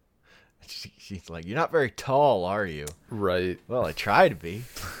 She's like, "You're not very tall, are you?" Right. Well, I try to be.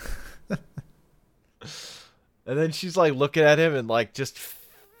 And then she's like looking at him and like just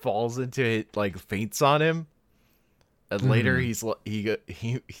falls into it, like faints on him. And later he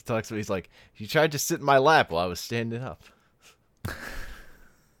talks to me. He's like, "You tried to sit in my lap while I was standing up."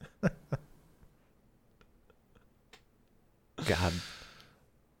 God.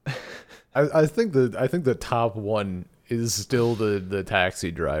 I think the top one is still the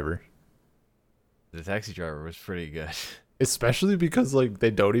taxi driver. The taxi driver was pretty good. Especially because like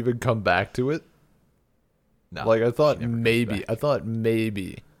they don't even come back to it. No, Like I she thought never comes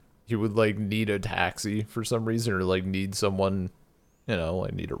maybe back. he would like need a taxi for some reason or like need someone,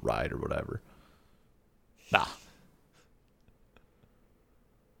 like need a ride or whatever. Nah.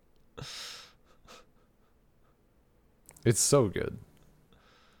 It's so good.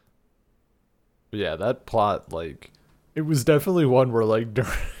 But yeah, that plot, like, it was definitely one where, like,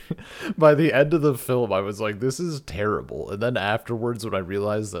 by the end of the film, I was like, this is terrible. And then afterwards, when I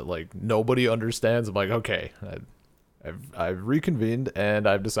realized that, like, nobody understands, I'm like, okay, I've reconvened, and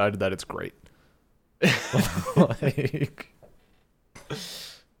I've decided that it's great. Like,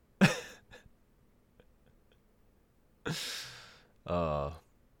 uh,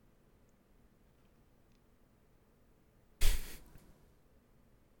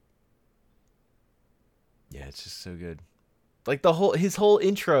 yeah, it's just so good. Like his whole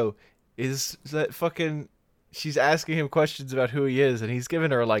intro is that fucking. She's asking him questions about who he is, and he's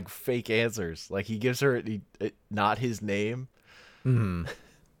giving her like fake answers. Like he gives her not his name. mm,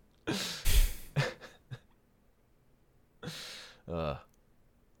 Uh,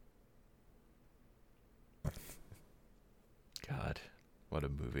 God, what a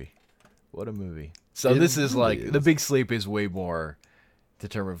movie! What a movie! So It this is really like The is. Big Sleep is way more the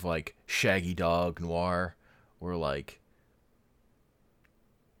term of like Shaggy Dog Noir, where like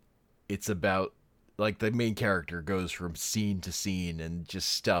it's about like the main character goes from scene to scene and just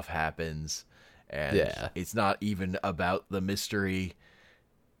stuff happens, and Yeah. it's not even about the mystery.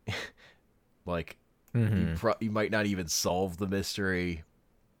 Like mhm. you might not even solve the mystery.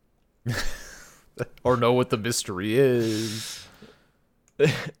 Or know what the mystery is.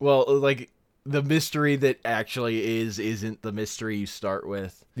 Well, like the mystery that actually isn't the mystery you start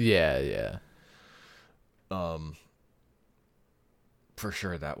with. Yeah, yeah. Um, for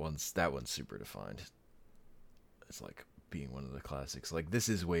sure that one's super defined. It's like being one of the classics. Like this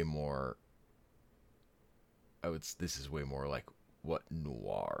is way more. This is way more like what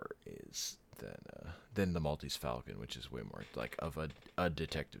noir is than the Maltese Falcon, which is way more like of a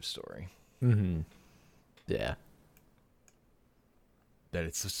detective story. Mhm. Yeah. That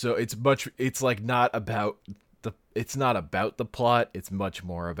it's like not about it's not about the plot. It's much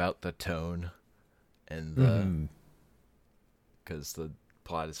more about the tone and the Mhm. because the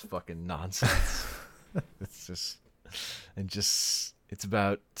plot is fucking nonsense. It's it's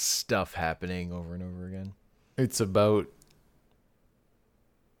about stuff happening over and over again. It's about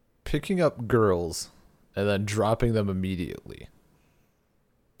picking up girls and then dropping them immediately.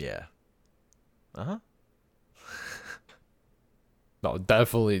 Yeah. Uh-huh. No,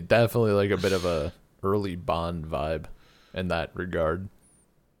 definitely like a bit of a early Bond vibe in that regard.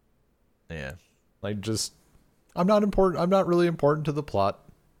 Yeah. Like just I'm not really important to the plot.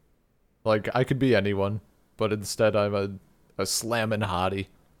 Like I could be anyone, but instead I'm a slamming hottie.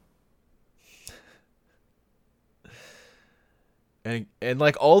 And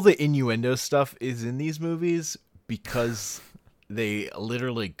like all the innuendo stuff is in these movies because they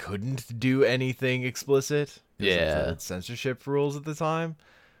literally couldn't do anything explicit because of Yeah. the censorship rules at the time.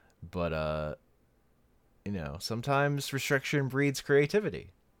 But sometimes restriction breeds creativity.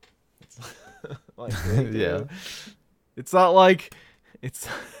 It's like they do. Yeah. It's not like it's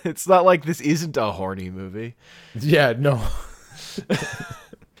not like this isn't a horny movie. Yeah, no.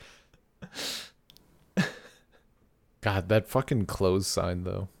 God, that fucking close sign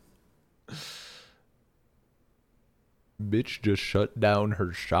though. Bitch just shut down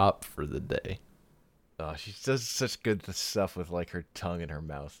her shop for the day. Oh, she does such good stuff with like her tongue in her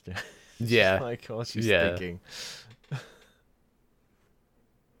mouth. Yeah. Like while she's Yeah. thinking.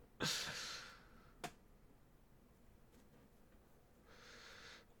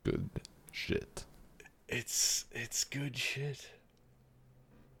 Good shit. It's good shit.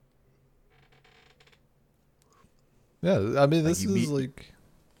 Yeah, I mean, Like, this you is meet- like,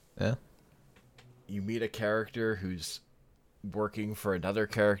 yeah, You meet a character who's working for another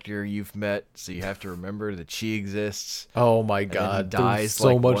character you've met, so you have to remember that she exists. oh my And then god, he dies there's so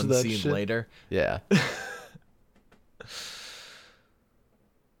like much one of that scene shit. later. Yeah,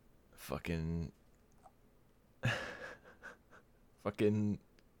 Fucking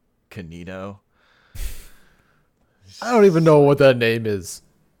Canino. I don't even know what that name is.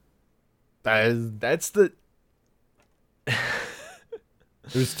 That is, That's the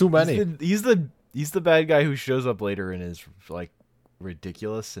there's too many. he's the bad guy who shows up later and is like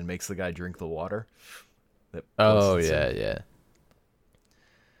ridiculous and makes the guy drink the water. That Oh poisons yeah, him. yeah.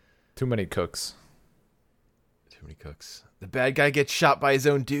 Too many cooks. Too many cooks. The bad guy gets shot by his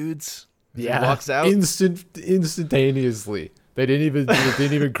own dudes. He Yeah, walks out. instantaneously. They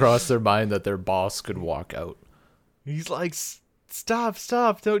didn't even cross their mind that their boss could walk out. He's like,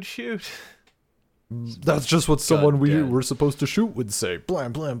 stop, don't shoot. That's just what someone we dead. were supposed to shoot would say.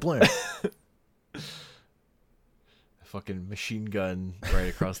 Blam, blam, blam. A fucking machine gun right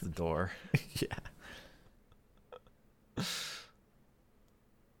across the door. Yeah.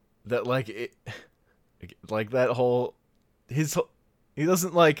 That like that whole he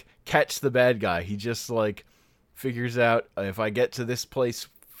doesn't like catch the bad guy. He just like figures out if I get to this place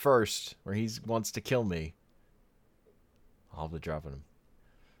first where he wants to kill me, I'll be dropping him.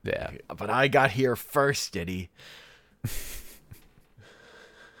 Yeah. But I got here first, did he?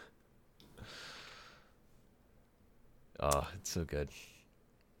 Oh, it's so good.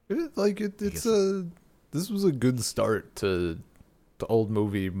 It's a this was a good start to the old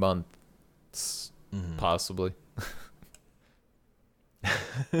movie months, possibly.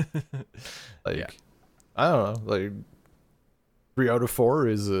 Like, Yeah. I don't know, like 3 out of 4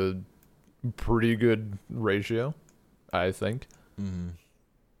 is a pretty good ratio, I think. Mm-hmm.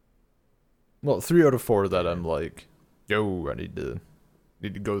 Well, 3 out of 4 that I'm like, yo, I need to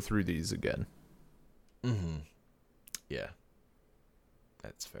go through these again. Mm-hmm. Yeah.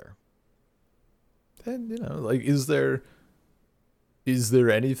 That's fair. And like, is there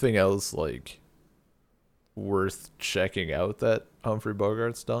anything else like worth checking out that Humphrey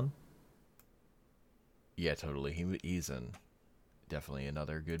Bogart's done? Yeah, totally. He's in definitely in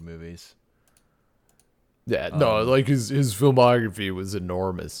other good movies. Yeah, no, like his filmography was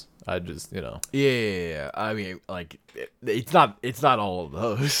enormous. I just, Yeah. I mean, like it's not all of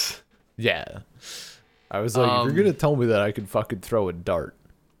those. yeah. I was like, if you're gonna tell me that I could fucking throw a dart,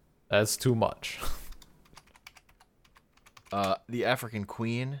 that's too much. The African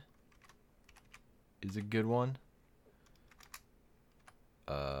Queen is a good one.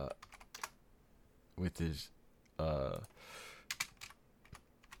 With his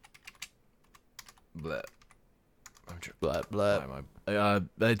bleh. Blah blah. Why am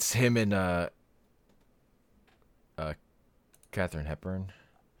I- It's him and Katharine Hepburn.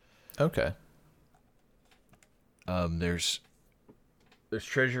 Okay. There's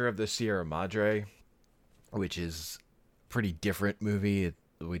Treasure of the Sierra Madre, which is a pretty different movie,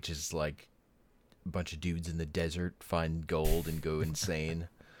 which is like a bunch of dudes in the desert find gold and go insane.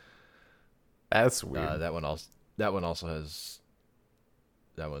 That's weird. That one also has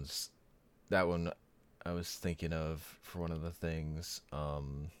that one I was thinking of for one of the things.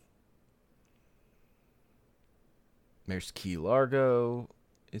 There's Key Largo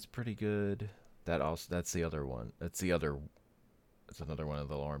is pretty good. That's the other one. That's another one of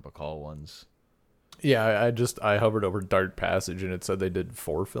the Lauren Bacall ones. Yeah, I hovered over Dark Passage and it said they did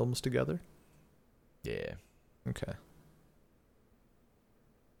 4 films together. Yeah. Okay.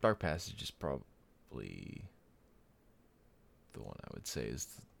 Dark Passage is probably the one I would say is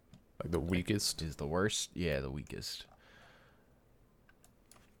Like the weakest. the worst. Yeah, the weakest.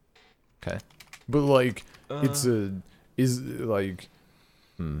 Okay. But like is like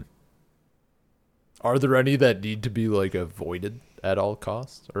Are there any that need to be like avoided at all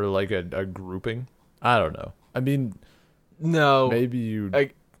costs, or like a grouping? I don't know. I mean, No, maybe you.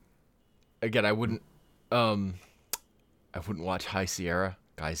 I again, I wouldn't watch High Sierra.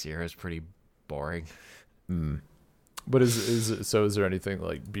 High Sierra is pretty boring. But is there anything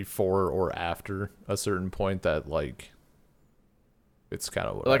like before or after a certain point that like it's kind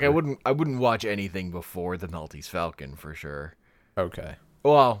of Like whatever? I wouldn't watch anything before The Maltese Falcon for sure. Okay,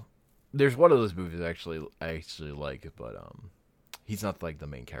 Well, there's one of those movies I actually like, but he's not like the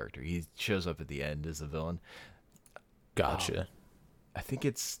main character. He shows up at the end as a villain. gotcha. I think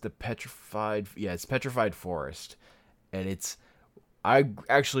it's it's Petrified Forest, and I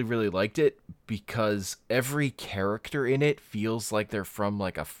actually really liked it because every character in it feels like they're from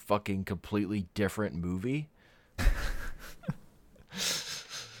like a fucking completely different movie.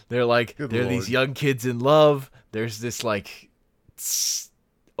 Good They're lord. these young kids in love. There's this like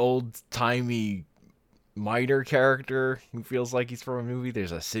old timey minor character who feels like he's from a movie.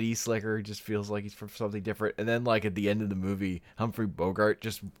 There's a city slicker who just feels like he's from something different. And then like at the end of the movie, Humphrey Bogart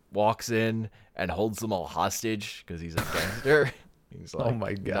just walks in and holds them all hostage because he's a gangster. He's like Oh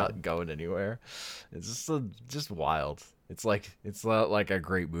my God. not going anywhere. It's just wild. It's not like a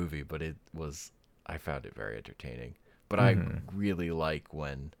great movie, but I found it very entertaining. But I really like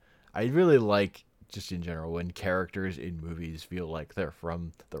just in general when characters in movies feel like they're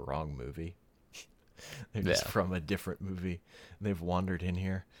from the wrong movie. They're just Yeah. from a different movie. They've wandered in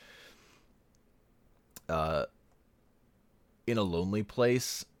here. In A Lonely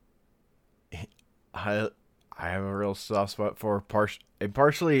Place, I I have a real soft spot for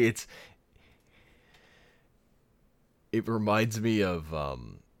partially it reminds me of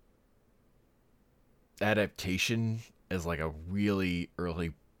adaptation as like a really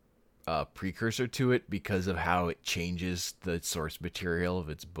early precursor to it because of how it changes the source material of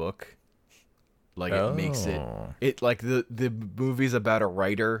its book. Like it makes Oh. it like the movie's about a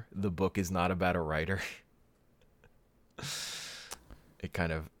writer, the book is not about a writer. It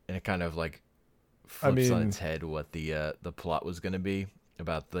kind of like I flips on mean, its head what the plot was going to be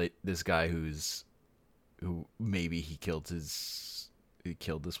about this guy who maybe he killed this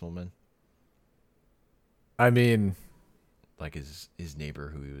woman, I mean, like his neighbor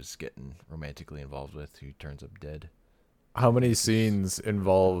who he was getting romantically involved with who turns up dead. how many scenes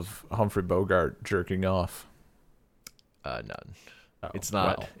involve Humphrey Bogart jerking off? None. Oh, It's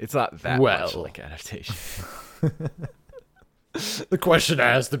not that much well. like adaptation. The question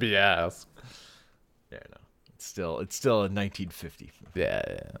has to be asked. Yeah, no. It's still a 1950 movie.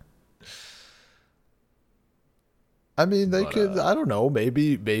 Yeah. I mean, they But, could. I don't know.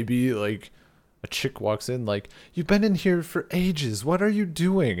 Maybe like a chick walks in, like, "You've been in here for ages. What are you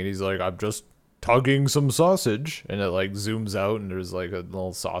doing?" And he's like, "I'm just tugging some sausage." And it like zooms out, and there's like a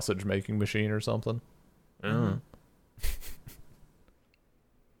little sausage making machine or something.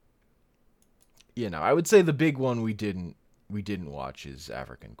 You know, I would say the big one we didn't watch is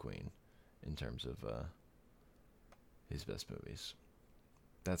African Queen in terms of his best movies.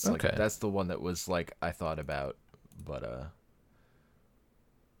 Okay. That's the one that was like I thought about, but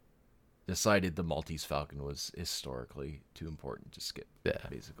decided the Maltese Falcon was historically too important to skip. Yeah.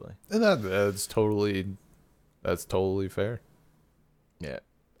 Basically. And that's totally fair. Yeah,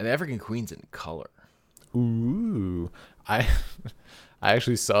 and African Queen's in color. Ooh, I I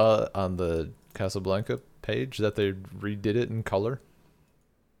actually saw on the Casablanca page that they redid it in color.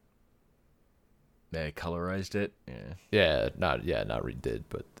 They colorized it. Yeah. Not redid,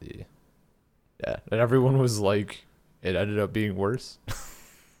 but and everyone was like, it ended up being worse.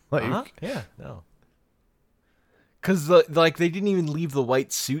 Like, Yeah. No. Cause like they didn't even leave the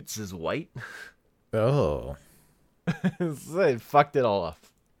white suits as white. oh, They fucked it all up.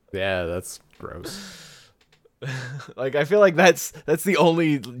 yeah, that's gross. Like I feel like that's the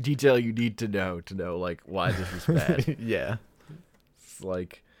only detail you need to know like why this was bad. Yeah, It's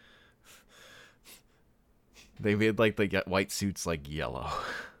like they made like the white suits like yellow.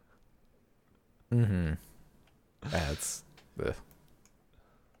 that's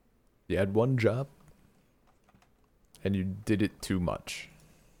you had one job, and you did it too much.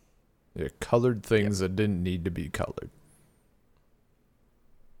 You colored things that didn't need to be colored.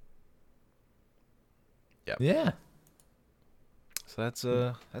 Yep. Yeah. So that's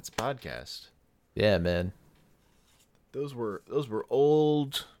podcast. Yeah, man. Those were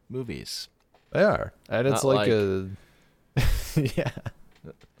old movies. They are. And it's Not like a yeah.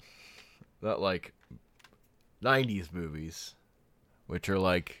 Not like 90s movies, which are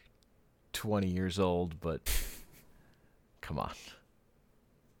like 20 years old, but come on.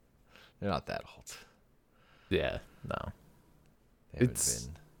 They're not that old. Yeah. No. They haven't It's-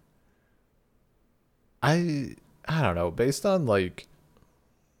 been. I don't know. Based on like,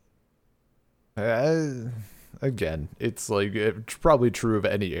 again, it's like it's probably true of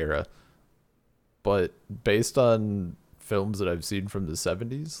any era, but based on films that I've seen from the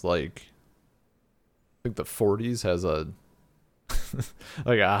 70s, like I think the 40s has a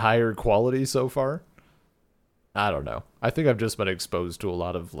like a higher quality so far. I don't know. I think I've just been exposed to a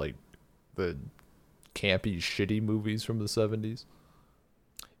lot of like the campy, shitty movies from the 70s.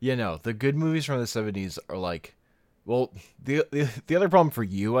 Yeah, no, the good movies from the 70s are like, well, the other problem for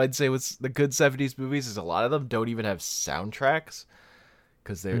you, I'd say, with the good 70s movies is a lot of them don't even have soundtracks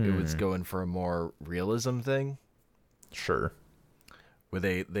because it was going for a more realism thing Sure. where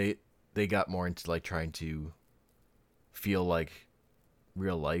they got more into like trying to feel like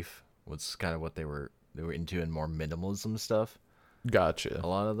real life was kind of what they were into, and more minimalism stuff, Gotcha. a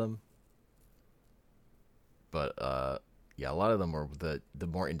lot of them. But yeah, a lot of them were the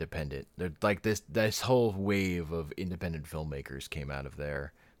more independent. They're like this whole wave of independent filmmakers came out of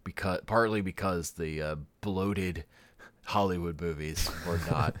there partly because the bloated Hollywood movies were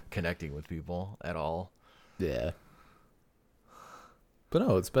not connecting with people at all. Yeah. But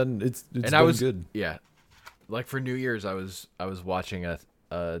no, it's been And been I was good. Yeah, like for New Year's, I was watching a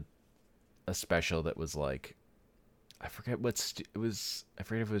special that was like, I forget it was. I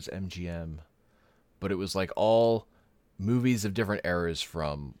forget if it was MGM, but it was like all movies of different eras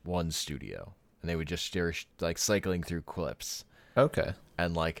from one studio, and they would just stare like cycling through clips. Okay.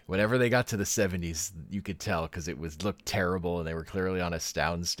 And like whenever they got to the 70s, you could tell because looked terrible, and they were clearly on a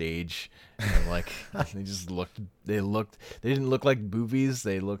sound stage, and like they didn't look like movies.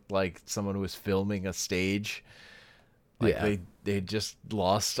 They looked like someone who was filming a stage. Like Yeah. they just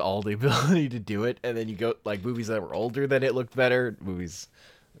lost all the ability to do it. And then you go like movies that were older than it looked better, movies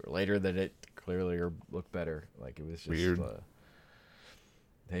that were later than it clearly looked better. Like it was just Weird.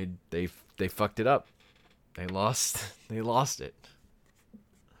 They fucked it up. They lost it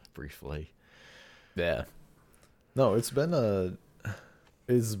briefly. Yeah. No, it's been a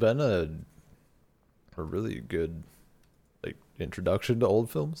really good like introduction to old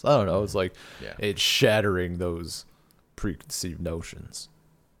films. I don't know. It's like Yeah. it's shattering those preconceived notions.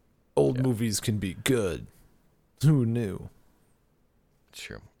 Old Yeah. movies can be good. Who knew?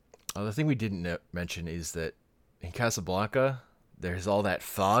 True. The thing we didn't mention is that in Casablanca, there's all that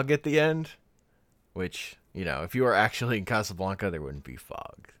fog at the end, which, you know, if you were actually in Casablanca, there wouldn't be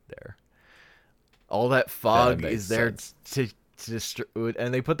fog there. All that fog makes is there sense. to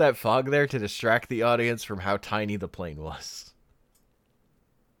and they put that fog there to distract the audience from how tiny the plane was.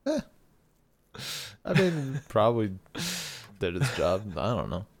 I mean, probably did its job. I don't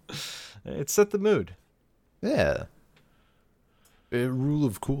know. It set the mood. Yeah. A rule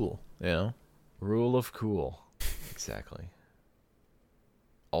of cool, you know? Rule of cool. Exactly.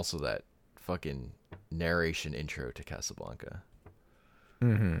 Also that fucking narration intro to Casablanca.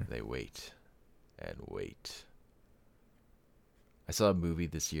 Mm-hmm. They wait and wait. I saw a movie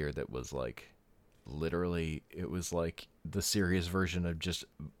this year that was like, literally, it was like the serious version of just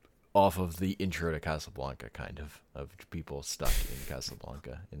off of the intro to Casablanca, kind of people stuck in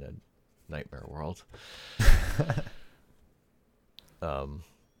Casablanca in a nightmare world.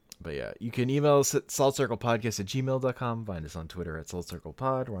 But yeah, you can email us at saltcirclepodcast@gmail.com. Find us on Twitter at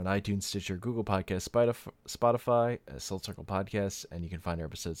saltcirclepod. We're on iTunes, Stitcher, Google Podcasts, Spotify, Salt Circle Podcasts, and you can find our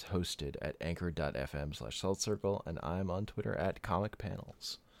episodes hosted at anchor.fm/saltcircle, and I'm on Twitter at Comic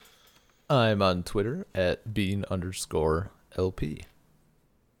Panels. I'm on Twitter at bean_LP.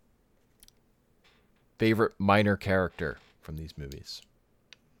 Favorite minor character from these movies?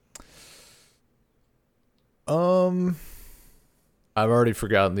 I've already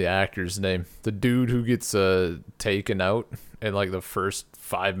forgotten the actor's name. The dude who gets taken out in like the first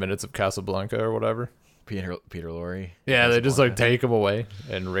 5 minutes of Casablanca or whatever. Peter Lorre. Yeah, they just like Casablanca. take him away,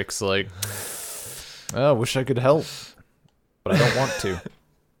 and Rick's like, "Oh, I wish I could help, but I don't want to."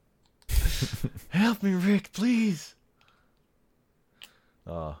 Help me, Rick, please.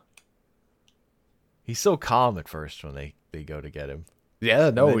 He's so calm at first when they go to get him. Yeah,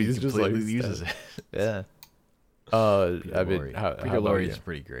 And no, then he he's just like completely loses it. Yeah. Peter I mean, Lorre. how Peter about Lorre you? is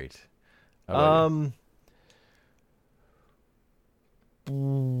pretty great. How about you?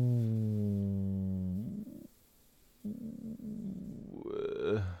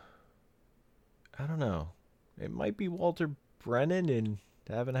 I don't know. It might be Walter Brennan in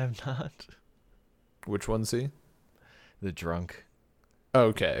Have and Have Not. Which one's he? The drunk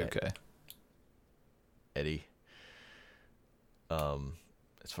Okay, okay. Eddie.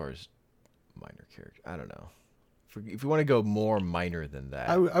 As far as minor character, I don't know. If you want to go more minor than that,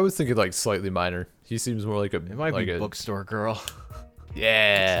 I was thinking like slightly minor. He seems more like a it might like be a Bookstore Girl.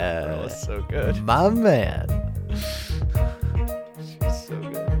 Yeah. That was so good. My man.